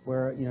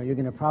 where you're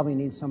going to probably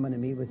need someone to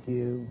meet with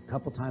you a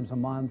couple times a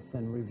month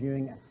and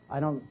reviewing. I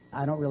don't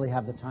really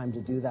have the time to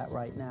do that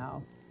right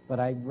now,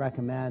 but I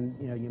recommend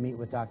you meet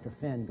with Dr.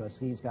 Finn, because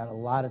he's got a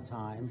lot of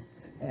time,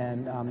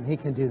 and he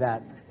can do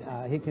that.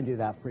 He can do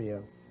that for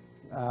you.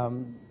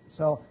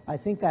 So I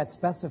think that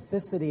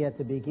specificity at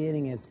the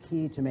beginning is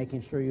key to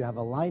making sure you have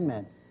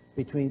alignment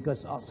between,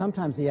 because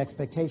sometimes the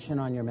expectation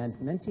on your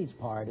mentee's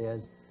part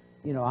is,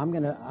 I'm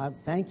going to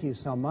thank you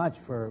so much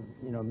for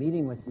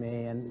meeting with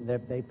me, and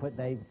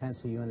they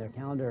pencil you in their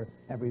calendar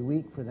every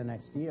week for the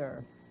next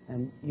year,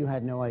 and you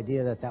had no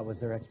idea that was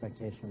their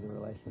expectation of the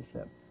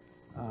relationship.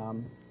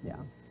 Yeah,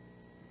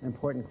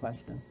 important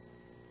question.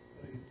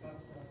 So you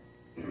talked about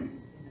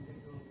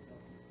individual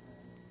development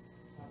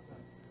and talked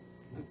about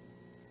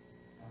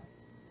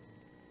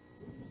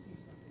when you see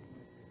something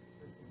like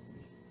the 13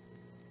 missions.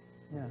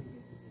 Yeah.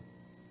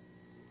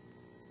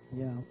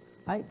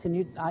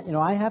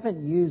 I haven't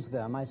used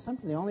them.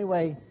 The only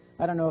way,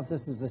 I don't know if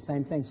this is the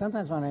same thing.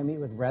 Sometimes when I meet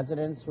with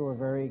residents who are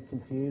very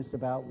confused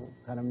about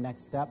kind of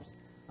next steps,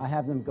 I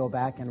have them go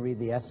back and read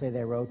the essay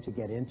they wrote to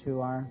get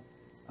into our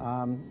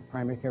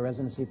primary care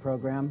residency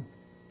program.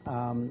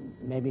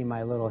 Maybe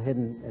my little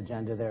hidden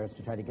agenda there is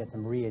to try to get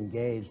them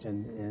re-engaged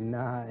in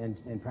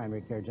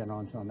primary care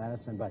general internal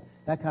medicine, but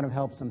that kind of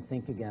helps them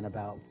think again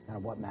about kind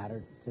of what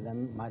mattered to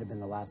them. It might have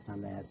been the last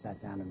time they had sat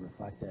down and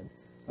reflected.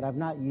 But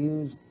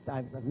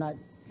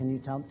can you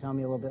tell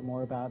me a little bit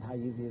more about how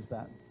you've used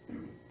that? In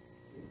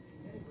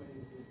many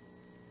ways, it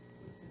puts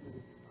into the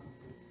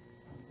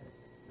context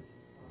of what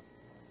you talked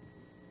about,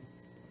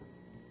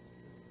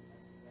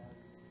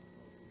 and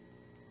where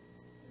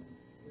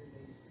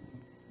they see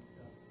themselves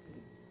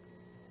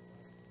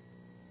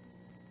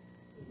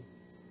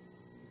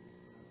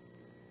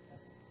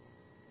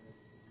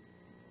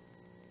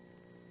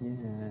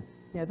fitting.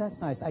 Yeah,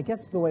 that's nice. I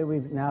guess the way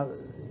we've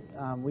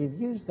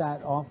used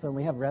that often.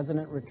 We have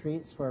resident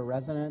retreats for a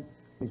resident.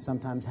 We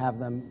sometimes have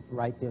them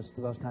write those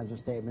kinds of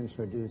statements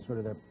or do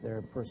sort of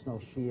their personal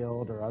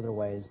shield or other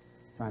ways,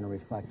 trying to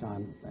reflect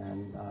on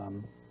and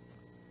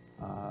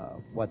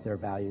what their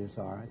values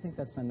are. I think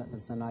that's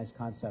a nice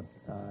concept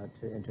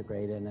to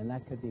integrate in, and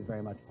that could be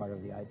very much part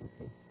of the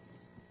IDP.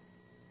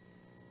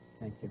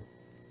 Thank you.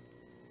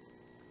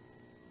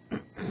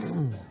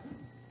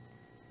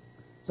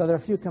 So there are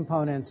a few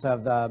components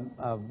of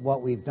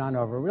what we've done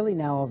over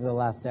the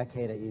last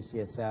decade at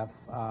UCSF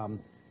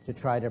to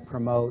try to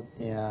promote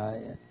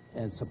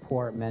and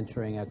support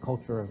mentoring, a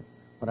culture of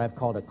what I've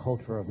called a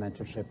culture of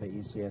mentorship at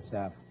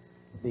UCSF.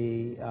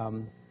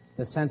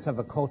 The sense of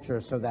a culture,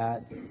 so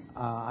that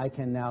I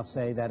can now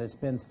say that it's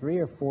been 3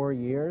 or 4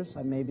 years,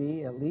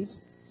 maybe at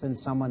least,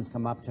 since someone's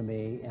come up to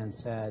me and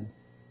said,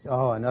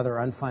 "Oh, another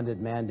unfunded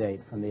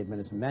mandate from the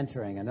administration,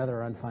 mentoring,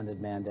 another unfunded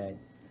mandate."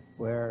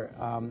 Where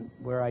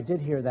I did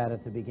hear that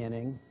at the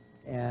beginning,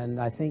 and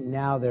I think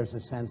now there's a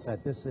sense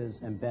that this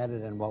is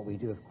embedded in what we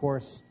do. Of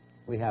course,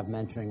 we have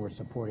mentoring. We're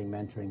supporting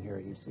mentoring here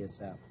at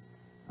UCSF.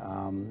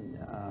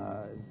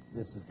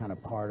 This is kind of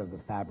part of the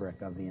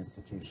fabric of the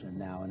institution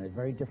now in a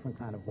very different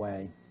kind of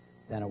way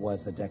than it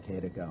was a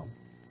decade ago.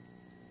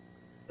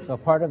 So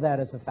part of that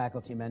is a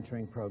faculty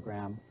mentoring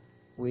program.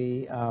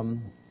 We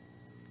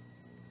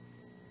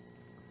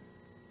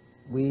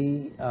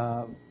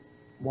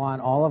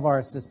want all of our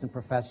assistant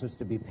professors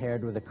to be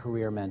paired with a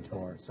career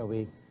mentor. So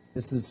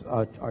this is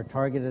are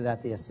targeted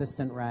at the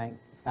assistant rank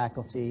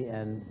faculty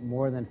and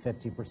more than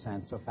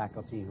 50%, so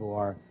faculty who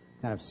are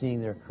kind of seeing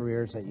their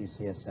careers at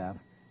UCSF.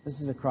 This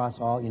is across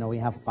all, we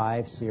have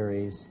 5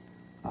 series.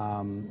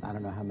 I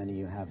don't know how many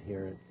you have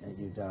here at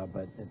UW,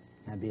 but it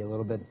can be a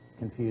little bit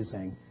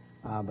confusing.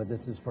 But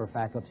this is for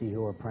faculty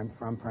who are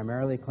from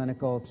primarily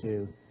clinical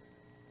to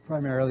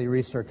primarily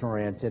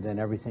research-oriented and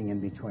everything in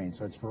between.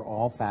 So it's for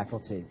all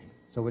faculty.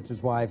 So which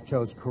is why I've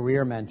chose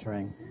career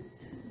mentoring,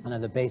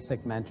 and the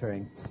basic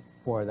mentoring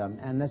for them.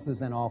 And this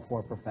is in all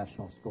 4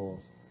 professional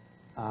schools.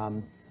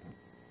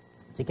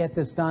 To get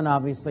this done,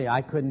 obviously,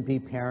 I couldn't be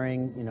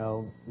pairing,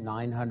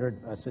 900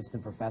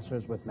 assistant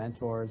professors with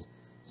mentors.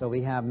 So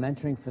we have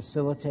mentoring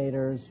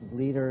facilitators,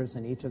 leaders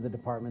in each of the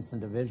departments and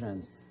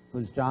divisions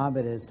whose job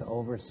it is to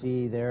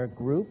oversee their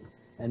group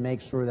and make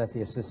sure that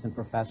the assistant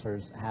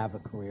professors have a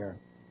career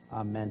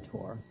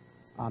mentor.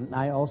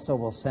 I also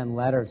will send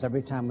letters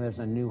every time there's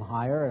a new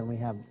hire, and we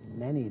have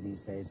many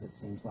these days, it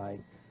seems like,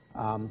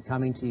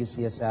 coming to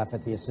UCSF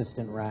at the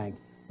assistant rank.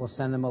 We'll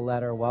send them a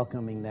letter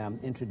welcoming them,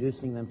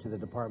 introducing them to the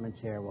department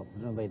chair. Well,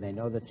 presumably they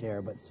know the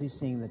chair, but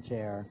CCing the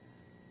chair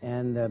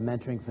and the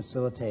mentoring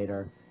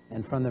facilitator,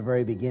 and from the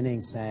very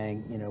beginning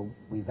saying,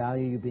 we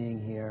value you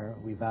being here,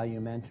 we value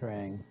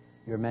mentoring.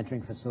 Your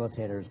mentoring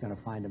facilitator is going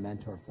to find a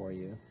mentor for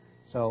you.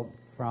 So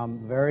from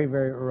very,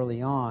 very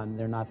early on,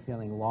 they're not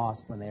feeling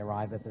lost when they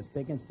arrive at this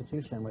big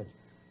institution, which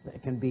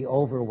can be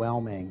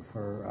overwhelming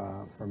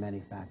for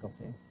many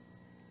faculty.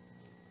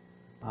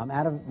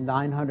 Out of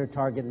 900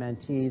 target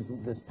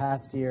mentees this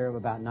past year,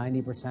 about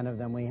 90% of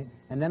them,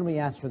 and then we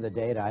ask for the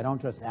data. I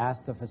don't just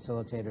ask the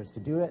facilitators to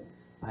do it.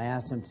 I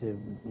ask them to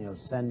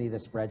send me the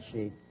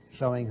spreadsheet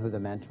showing who the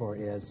mentor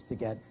is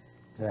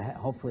to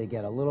hopefully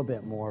get a little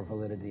bit more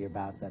validity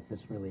about that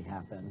this really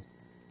happened.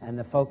 And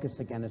the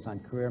focus, again, is on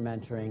career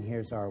mentoring.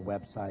 Here's our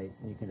website.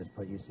 You can just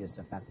put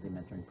UCSF Faculty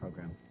Mentoring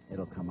Program.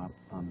 It'll come up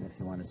if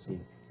you want to see.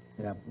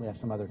 We have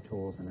some other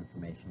tools and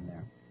information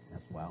there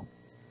as well.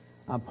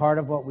 Part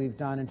of what we've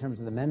done in terms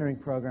of the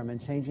mentoring program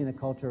and changing the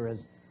culture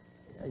is,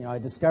 I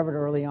discovered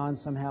early on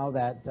somehow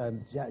that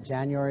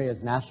January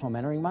is National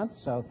Mentoring Month.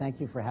 So thank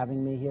you for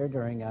having me here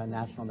during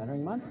National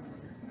Mentoring Month.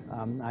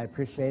 I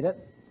appreciate it.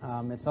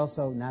 It's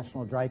also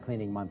National Dry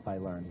Cleaning Month, I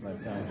learned. But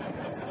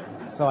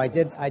so I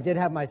did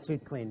have my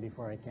suit cleaned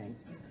before I came.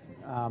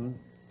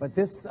 But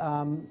this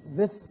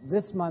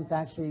month,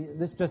 actually,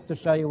 this just to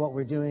show you what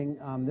we're doing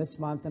this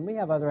month, and we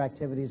have other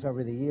activities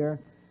over the year.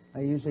 I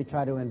usually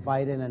try to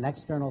invite in an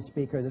external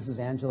speaker. This is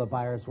Angela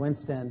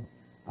Byers-Winston.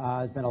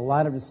 There's been a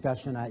lot of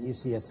discussion at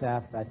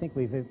UCSF. I think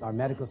our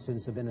medical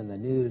students have been in the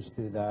news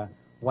through the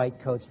White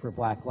Coats for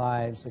Black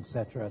Lives, et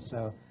cetera.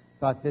 So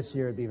thought this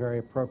year it would be very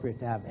appropriate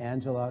to have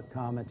Angela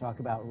come and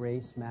talk about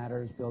race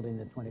matters, building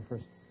the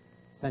 21st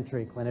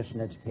century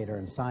clinician, educator,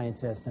 and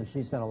scientist. And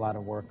she's done a lot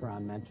of work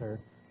around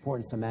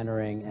importance of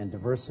mentoring and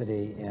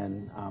diversity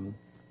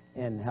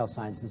in health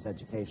sciences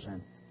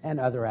education and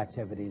other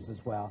activities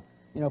as well.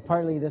 You know,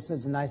 partly this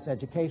is nice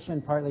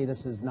education, partly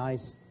this is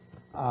nice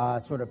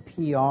sort of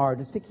PR,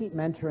 just to keep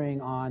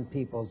mentoring on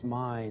people's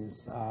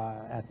minds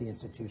at the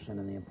institution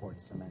and the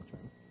importance of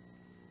mentoring.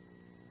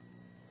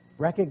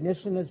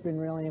 Recognition has been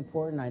really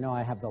important. I know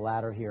I have the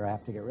ladder here, I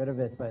have to get rid of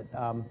it, but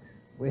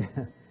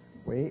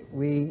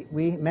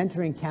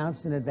mentoring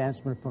counts in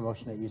advancement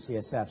promotion at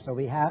UCSF. So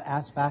we have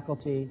asked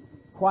faculty,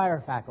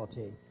 choir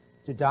faculty,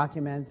 to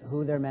document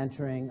who they're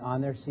mentoring on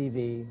their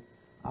CV.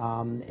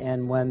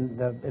 And when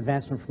the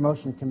advancement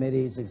promotion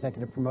committees,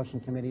 executive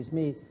promotion committees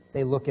meet,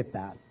 they look at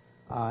that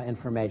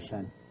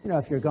information. You know,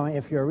 if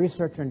you're a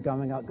researcher and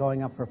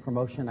going up for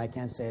promotion, I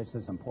can't say it's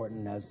as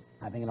important as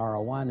having an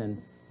R01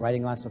 and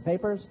writing lots of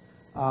papers,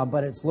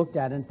 but it's looked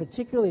at, and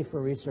particularly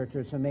for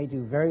researchers who may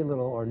do very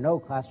little or no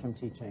classroom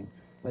teaching,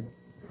 but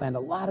spend a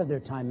lot of their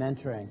time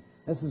mentoring.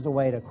 This is a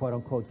way to, quote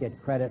unquote,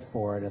 get credit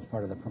for it as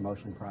part of the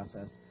promotion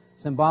process.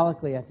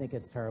 Symbolically, I think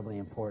it's a terribly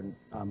important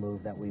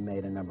move that we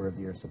made a number of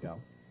years ago.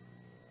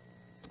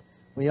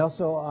 We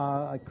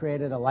also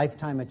created a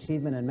Lifetime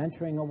Achievement and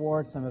Mentoring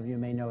Award. Some of you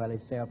may know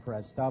Eliseo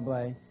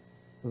Perez-Stable,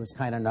 who was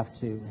kind enough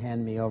to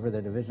hand me over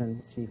the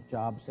division chief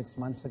job 6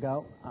 months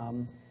ago.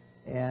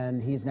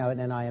 And he's now at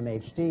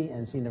NIMHD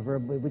and Sina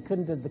Verb.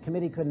 The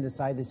committee couldn't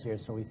decide this year,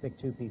 so we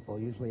picked 2 people.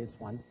 Usually it's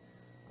 1.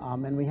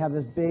 And we have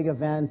this big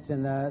event,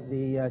 and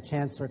the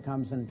chancellor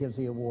comes and gives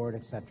the award,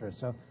 et cetera.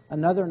 So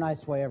another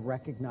nice way of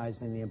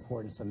recognizing the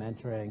importance of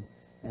mentoring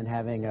and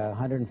having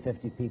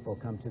 150 people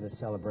come to the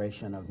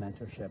celebration of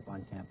mentorship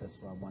on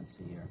campus once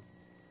a year.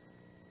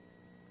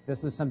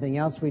 This is something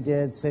else we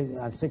did,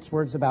 6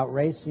 words about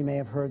race. You may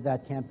have heard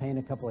that campaign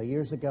a couple of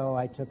years ago.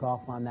 I took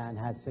off on that and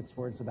had 6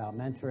 words about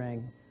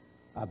mentoring,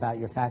 about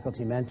your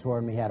faculty mentor,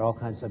 and we had all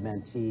kinds of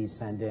mentees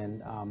send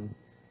in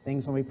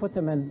things, and we put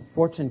them in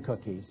fortune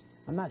cookies.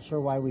 I'm not sure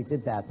why we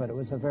did that, but it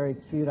was a very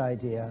cute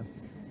idea.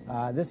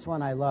 This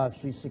one I love.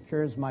 She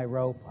secures my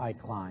rope, I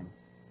climb.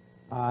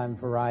 A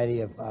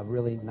variety of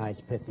really nice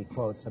pithy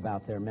quotes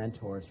about their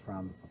mentors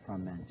from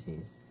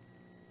mentees.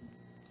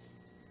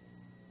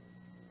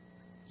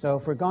 So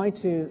if we're going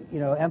to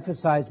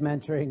emphasize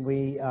mentoring,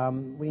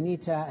 we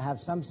need to have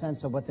some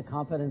sense of what the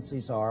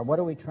competencies are. What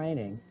are we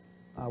training?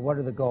 What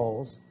are the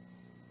goals?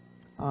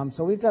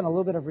 So we've done a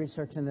little bit of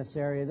research in this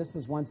area. This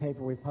is one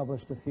paper we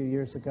published a few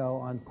years ago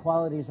on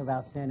qualities of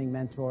outstanding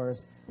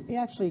mentors. We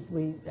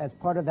as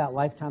part of that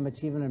Lifetime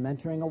Achievement and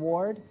Mentoring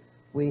Award,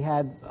 we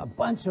had a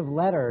bunch of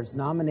letters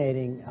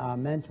nominating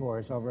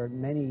mentors over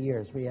many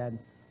years. We had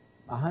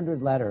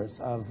 100 letters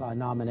of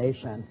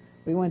nomination.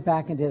 We went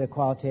back and did a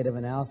qualitative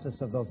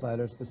analysis of those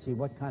letters to see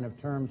what kind of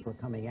terms were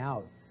coming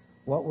out.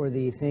 What were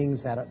the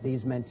things that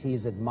these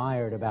mentees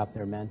admired about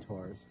their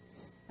mentors?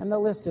 And the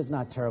list is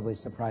not terribly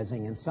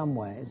surprising in some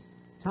ways.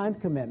 Time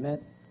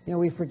commitment,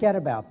 we forget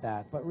about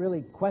that. But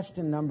really,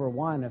 question number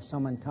 1, if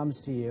someone comes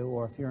to you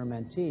or if you're a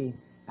mentee,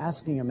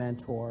 asking a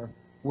mentor,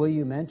 will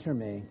you mentor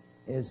me,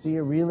 is do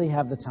you really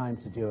have the time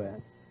to do it?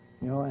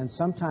 And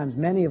sometimes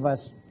many of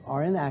us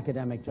are in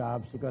academic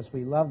jobs because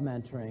we love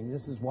mentoring.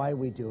 This is why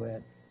we do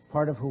it. It's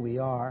part of who we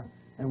are.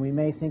 And we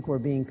may think we're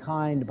being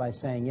kind by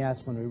saying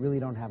yes when we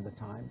really don't have the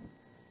time.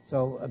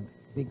 So a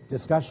big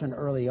discussion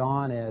early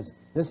on is,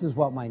 this is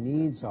what my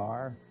needs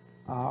are.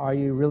 Are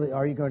you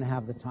going to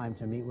have the time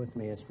to meet with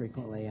me as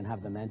frequently and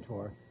have the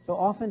mentor? So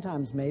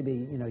oftentimes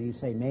maybe, you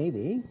say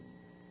maybe.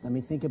 Let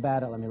me think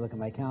about it. Let me look at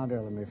my calendar.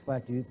 Let me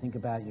reflect. You think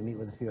about it. You meet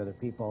with a few other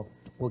people.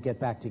 We'll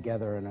get back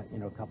together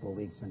in a couple of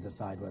weeks and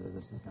decide whether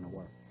this is going to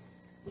work.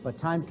 But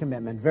time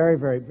commitment, very,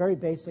 very, very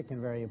basic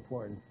and very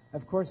important.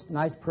 Of course,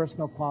 nice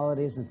personal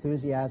qualities,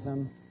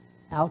 enthusiasm,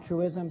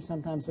 altruism,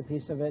 sometimes a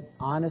piece of it,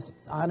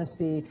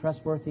 honesty,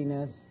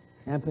 trustworthiness,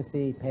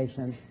 empathy,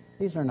 patience.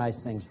 These are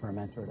nice things for a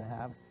mentor to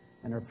have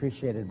and are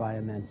appreciated by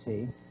a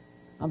mentee.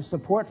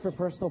 Support for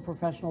personal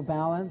professional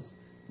balance.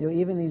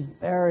 Even these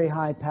very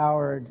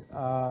high-powered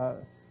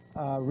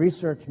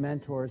research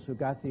mentors who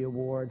got the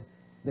award,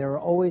 there are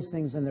always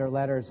things in their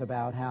letters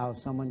about how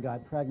someone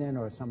got pregnant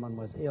or someone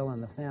was ill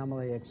in the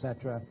family,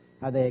 etc.,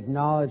 how they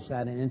acknowledged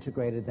that and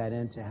integrated that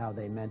into how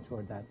they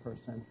mentored that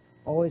person.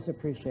 Always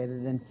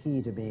appreciated and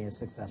key to being a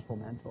successful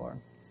mentor.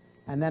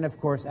 And then, of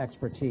course,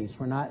 expertise.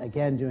 We're not,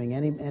 again, doing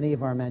any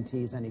of our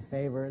mentees any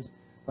favors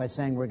by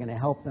saying we're going to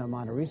help them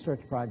on a research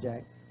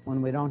project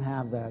when we don't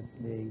have the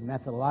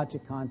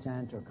methodologic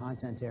content or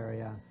content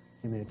area,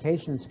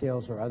 communication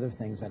skills, or other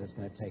things that it's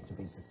going to take to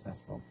be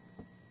successful.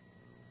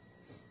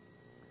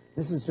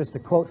 This is just a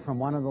quote from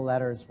one of the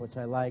letters, which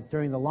I like.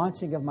 During the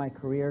launching of my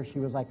career, she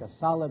was like a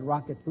solid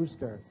rocket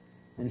booster,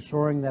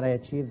 ensuring that I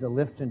achieved the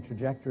lift and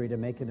trajectory to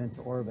make it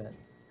into orbit.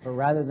 But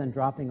rather than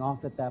dropping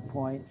off at that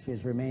point, she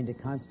has remained a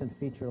constant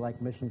feature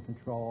like mission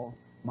control,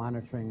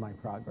 monitoring my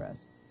progress.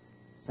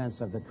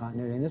 Sense of the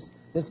continuity. And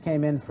this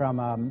came in from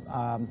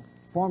a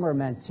former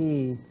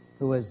mentee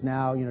who is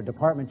now,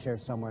 department chair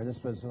somewhere.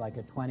 This was like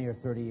a 20 or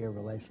 30-year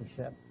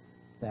relationship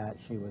that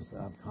she was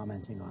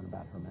commenting on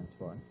about her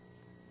mentor.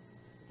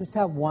 Just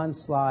have one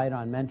slide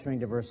on mentoring,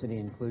 diversity,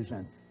 and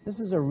inclusion. This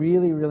is a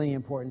really, really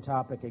important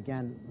topic.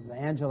 Again,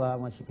 Angela,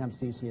 when she comes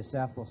to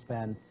UCSF, will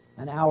spend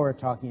an hour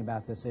talking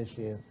about this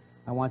issue.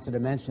 I wanted to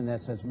mention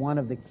this as one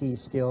of the key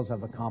skills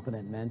of a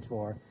competent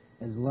mentor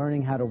is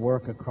learning how to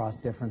work across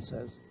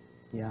differences.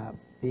 Yeah,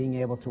 being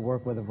able to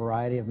work with a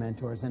variety of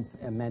mentors and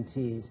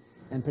mentees,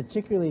 and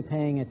particularly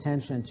paying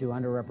attention to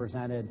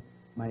underrepresented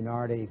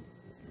minority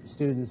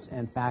students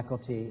and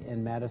faculty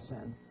in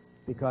medicine,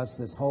 because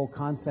this whole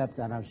concept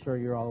that I'm sure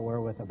you're all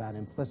aware with about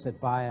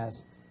implicit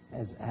bias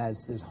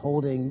is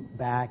holding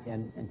back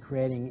and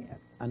creating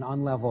an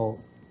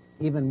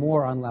even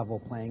more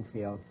unlevel playing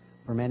field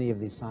for many of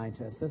these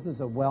scientists. This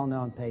is a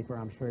well-known paper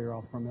I'm sure you're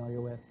all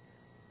familiar with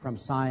from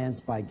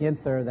Science by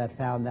Ginther that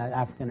found that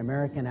African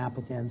American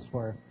applicants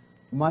were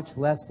much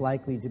less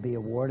likely to be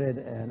awarded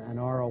an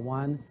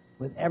R01,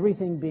 with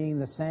everything being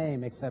the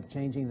same except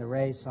changing the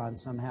race on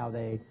somehow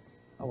they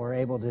were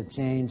able to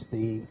change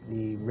the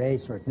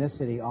race or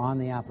ethnicity on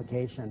the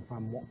application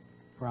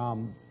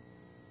from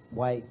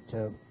white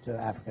to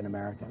African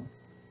American.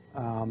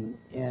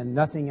 And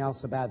nothing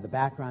else about the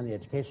background, the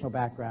educational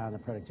background, the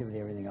productivity,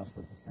 everything else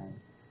was the same.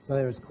 So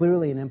there was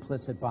clearly an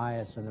implicit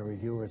bias in the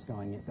reviewers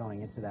going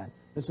into that.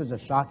 This was a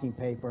shocking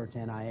paper to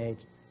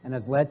NIH and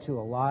has led to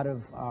a lot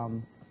of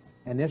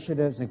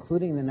initiatives,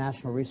 including the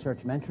National Research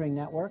Mentoring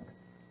Network.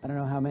 I don't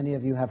know how many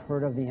of you have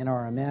heard of the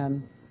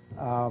NRMN.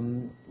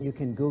 You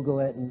can Google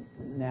it and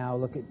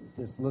now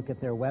just look at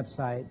their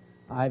website.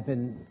 I've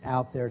been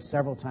out there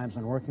several times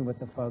and working with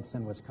the folks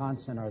in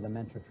Wisconsin or the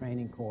Mentor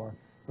Training Corps.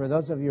 For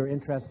those of you who are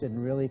interested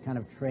in really kind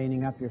of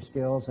training up your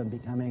skills and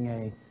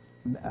becoming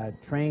a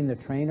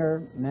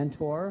train-the-trainer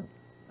mentor,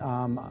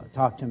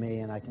 talk to me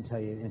and I can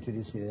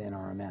introduce you to the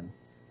NRMN.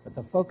 But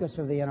the focus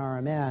of the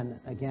NRMN,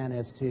 again,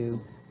 is to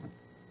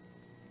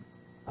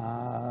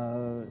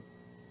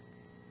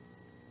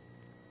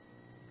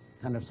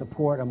kind of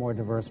support a more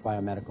diverse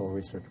biomedical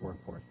research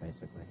workforce,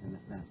 basically. And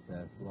that's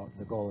the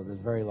goal of this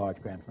very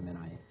large grant from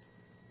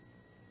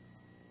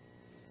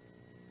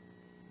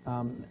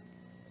NIH.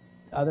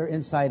 Other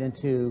insight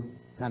into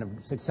kind of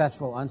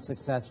successful,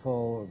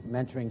 unsuccessful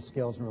mentoring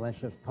skills and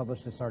relationships,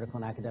 published this article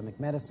in Academic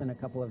Medicine a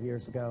couple of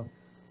years ago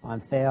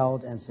on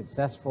failed and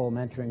successful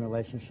mentoring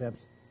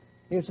relationships.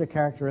 Here's the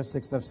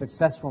characteristics of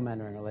successful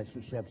mentoring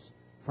relationships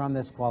from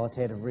this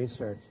qualitative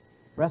research.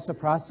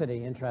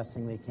 Reciprocity,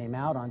 interestingly, came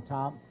out on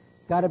top.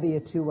 It's got to be a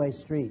two-way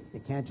street.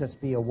 It can't just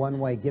be a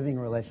one-way giving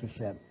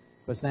relationship,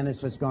 because then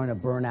it's just going to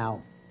burn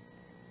out.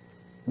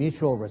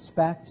 Mutual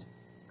respect,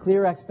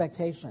 clear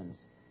expectations.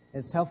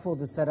 It's helpful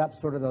to set up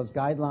sort of those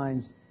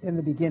guidelines in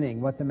the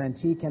beginning, what the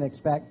mentee can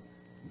expect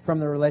from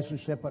the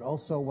relationship, but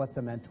also what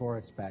the mentor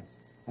expects.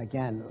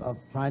 Again,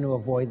 trying to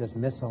avoid this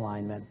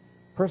misalignment.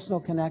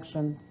 Personal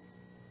connection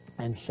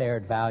and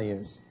shared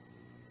values.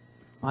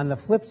 On the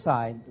flip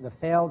side, the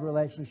failed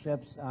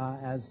relationships,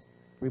 as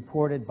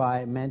reported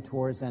by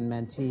mentors and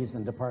mentees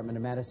in the Department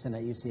of Medicine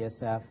at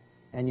UCSF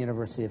and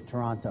University of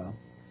Toronto.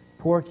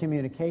 Poor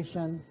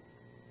communication,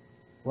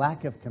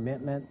 lack of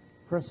commitment,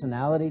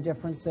 personality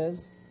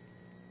differences,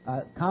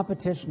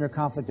 competition or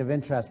conflict of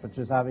interest, which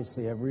is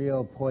obviously a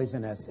real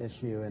poisonous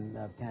issue and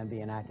can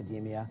be in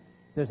academia.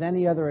 If there's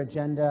any other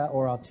agenda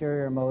or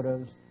ulterior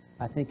motives,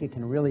 I think it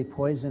can really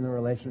poison the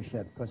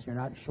relationship because you're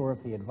not sure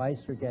if the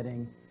advice you're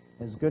getting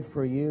is good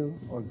for you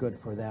or good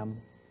for them.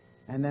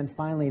 And then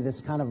finally,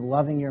 this kind of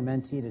loving your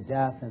mentee to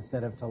death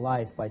instead of to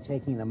life by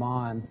taking them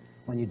on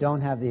when you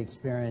don't have the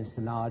experience,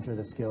 the knowledge, or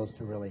the skills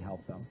to really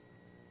help them.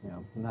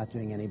 Not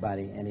doing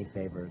anybody any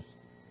favors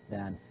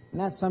then. And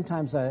that's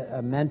sometimes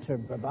a mentor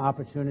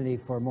opportunity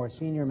for more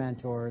senior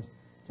mentors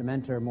to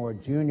mentor more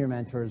junior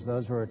mentors,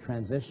 those who are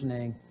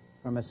transitioning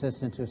from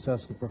assistant to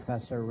associate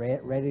professor,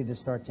 ready to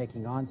start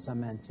taking on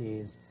some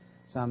mentees,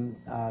 some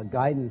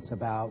guidance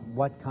about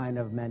what kind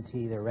of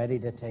mentee they're ready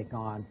to take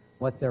on,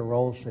 what their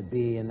role should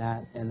be in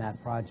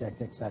that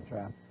project, et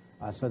cetera,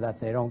 so that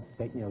they don't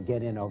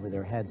get in over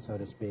their heads, so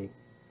to speak,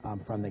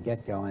 from the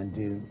get-go and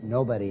do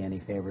nobody any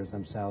favors,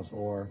 themselves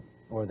or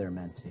their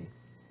mentee.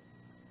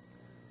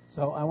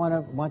 So I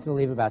want to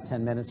leave about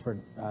 10 minutes for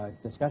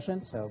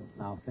discussion, so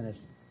I'll finish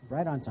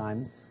right on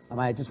time.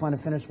 I just want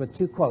to finish with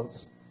two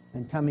quotes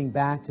and coming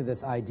back to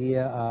this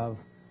idea of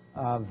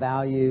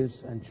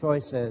values and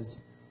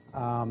choices.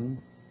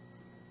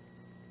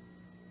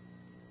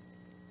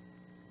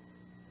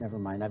 Never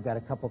mind, I've got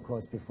a couple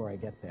quotes before I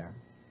get there.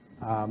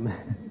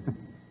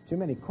 Too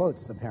many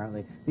quotes,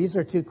 apparently. These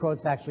are two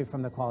quotes actually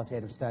from the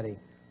qualitative study.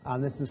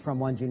 This is from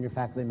one junior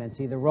faculty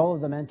mentee. The role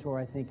of the mentor,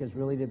 I think, is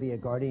really to be a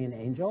guardian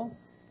angel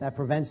that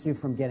prevents you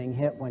from getting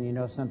hit when you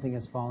know something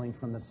is falling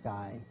from the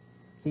sky,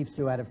 keeps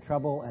you out of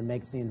trouble, and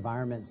makes the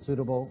environment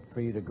suitable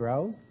for you to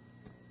grow.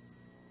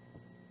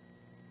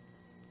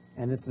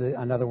 And this is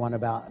another one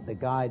about the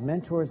guide.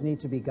 Mentors need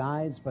to be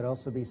guides, but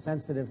also be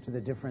sensitive to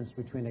the difference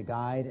between a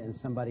guide and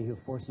somebody who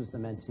forces the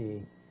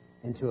mentee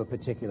into a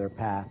particular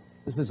path.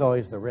 This is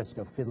always the risk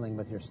of fiddling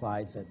with your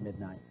slides at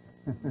midnight.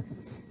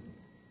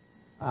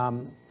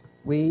 And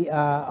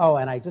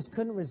I just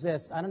couldn't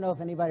resist. I don't know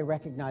if anybody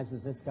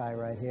recognizes this guy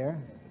right here.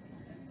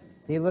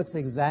 He looks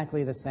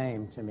exactly the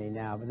same to me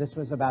now, but this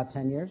was about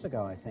 10 years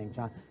ago, I think.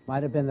 John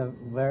might have been the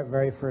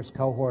very first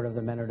cohort of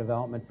the Mentor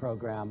Development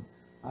Program.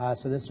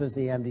 So this was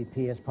the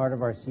MVP as part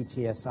of our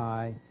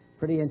CTSI,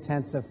 pretty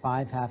intensive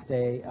 5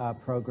 half-day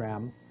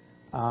program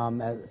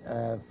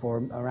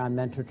for around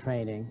mentor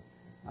training.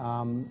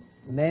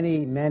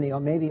 Many,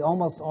 maybe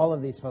almost all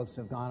of these folks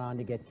have gone on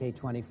to get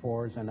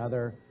K-24s and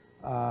other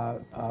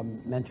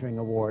mentoring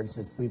awards.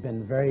 We've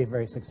been very,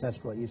 very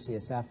successful at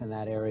UCSF in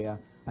that area,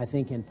 I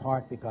think in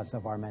part because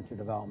of our mentor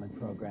development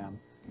program.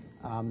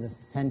 This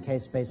 10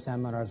 case-based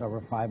seminars over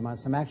 5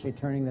 months. I'm actually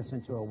turning this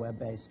into a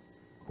web-based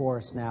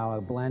course now,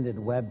 a blended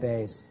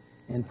web-based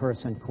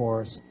in-person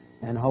course,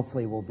 and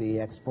hopefully we'll be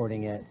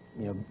exporting it,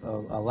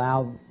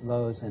 allow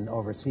those in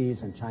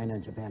overseas in China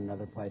and Japan and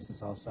other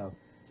places also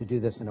to do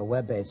this in a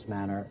web-based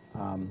manner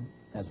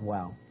as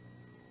well.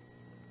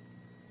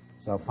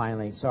 So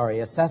finally,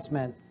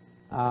 assessment.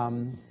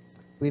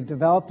 We've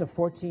developed a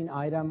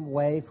 14-item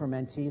way for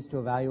mentees to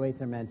evaluate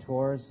their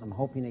mentors. I'm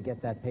hoping to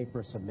get that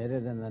paper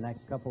submitted in the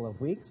next couple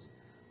of weeks,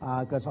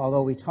 because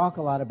although we talk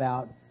a lot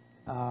about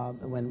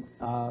when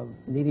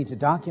needing to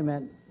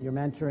document your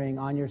mentoring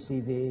on your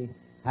CV,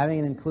 having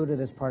it included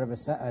as part of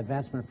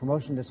advancement and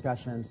promotion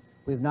discussions,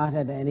 we've not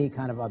had any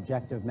kind of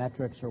objective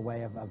metrics or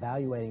way of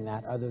evaluating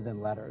that other than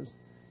letters.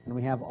 And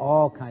we have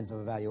all kinds of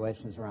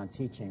evaluations around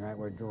teaching, right?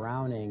 We're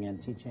drowning in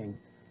teaching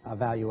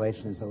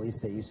evaluations, at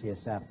least at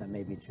UCSF. That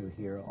may be true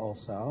here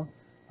also.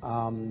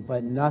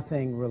 But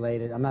nothing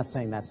related. I'm not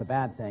saying that's a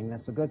bad thing.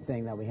 That's a good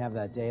thing that we have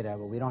that data,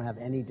 but we don't have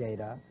any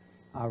data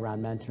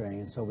around mentoring.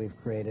 And so we've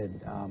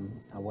created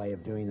a way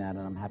of doing that,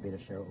 and I'm happy to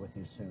share it with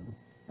you soon.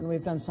 And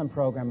we've done some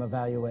program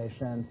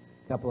evaluation,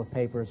 a couple of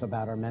papers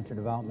about our mentor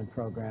development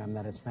program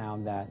that has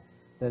found that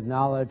the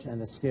knowledge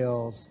and the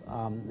skills,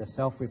 the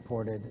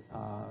self-reported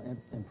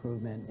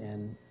improvement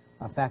in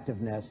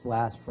effectiveness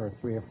lasts for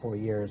 3 or 4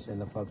 years in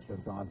the folks who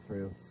have gone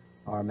through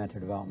our mentor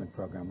development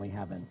program. We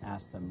haven't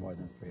asked them more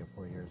than 3 or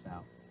 4 years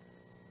out.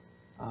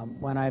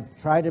 When I've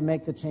tried to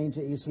make the change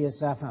at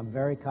UCSF, I'm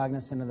very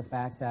cognizant of the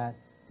fact that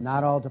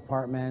not all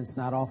departments,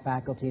 not all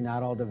faculty,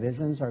 not all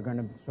divisions are going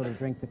to sort of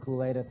drink the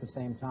Kool-Aid at the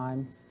same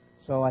time.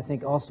 So I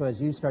think also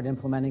as you start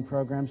implementing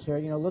programs here,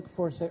 look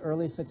for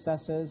early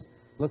successes,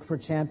 look for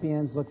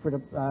champions, look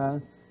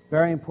for,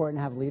 very important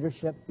to have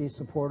leadership be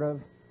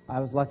supportive. I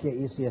was lucky at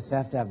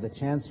UCSF to have the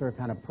chancellor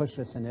kind of push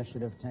this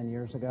initiative 10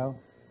 years ago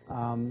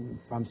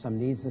from some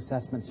needs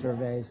assessment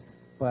surveys.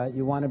 But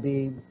you want to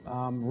be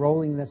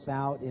rolling this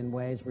out in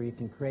ways where you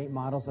can create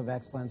models of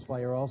excellence while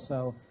you're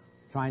also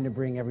trying to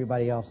bring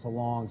everybody else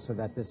along so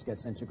that this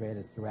gets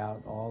integrated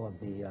throughout all of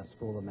the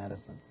School of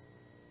Medicine.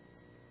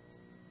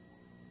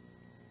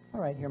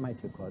 All right, here are my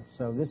 2 quotes.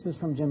 So this is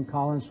from Jim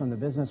Collins from the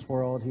business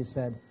world. He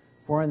said,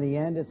 "For in the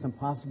end, it's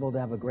impossible to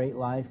have a great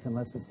life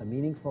unless it's a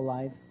meaningful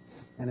life,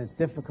 and it's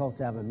difficult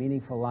to have a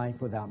meaningful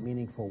life without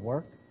meaningful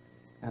work.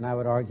 And I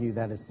would argue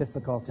that it's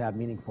difficult to have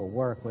meaningful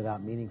work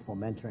without meaningful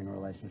mentoring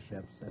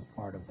relationships as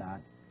part of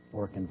that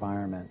work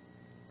environment."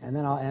 And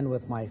then I'll end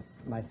with my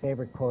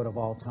favorite quote of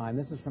all time.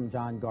 This is from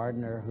John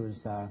Gardner,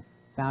 who's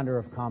founder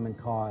of Common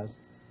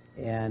Cause,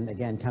 and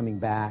again, coming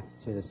back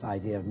to this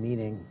idea of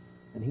meaning.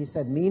 And he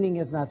said, "Meaning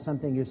is not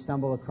something you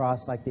stumble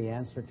across like the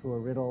answer to a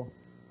riddle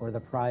or the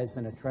prize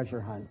in a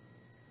treasure hunt.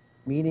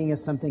 Meaning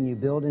is something you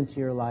build into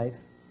your life.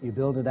 You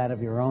build it out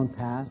of your own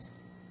past,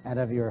 out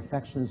of your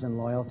affections and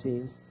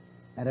loyalties,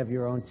 out of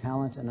your own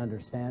talent and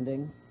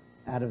understanding,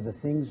 out of the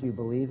things you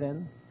believe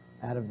in,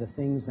 out of the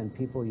things and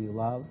people you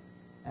love,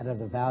 out of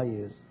the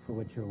values for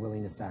which you're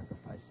willing to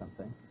sacrifice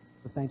something."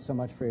 So thanks so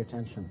much for your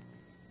attention.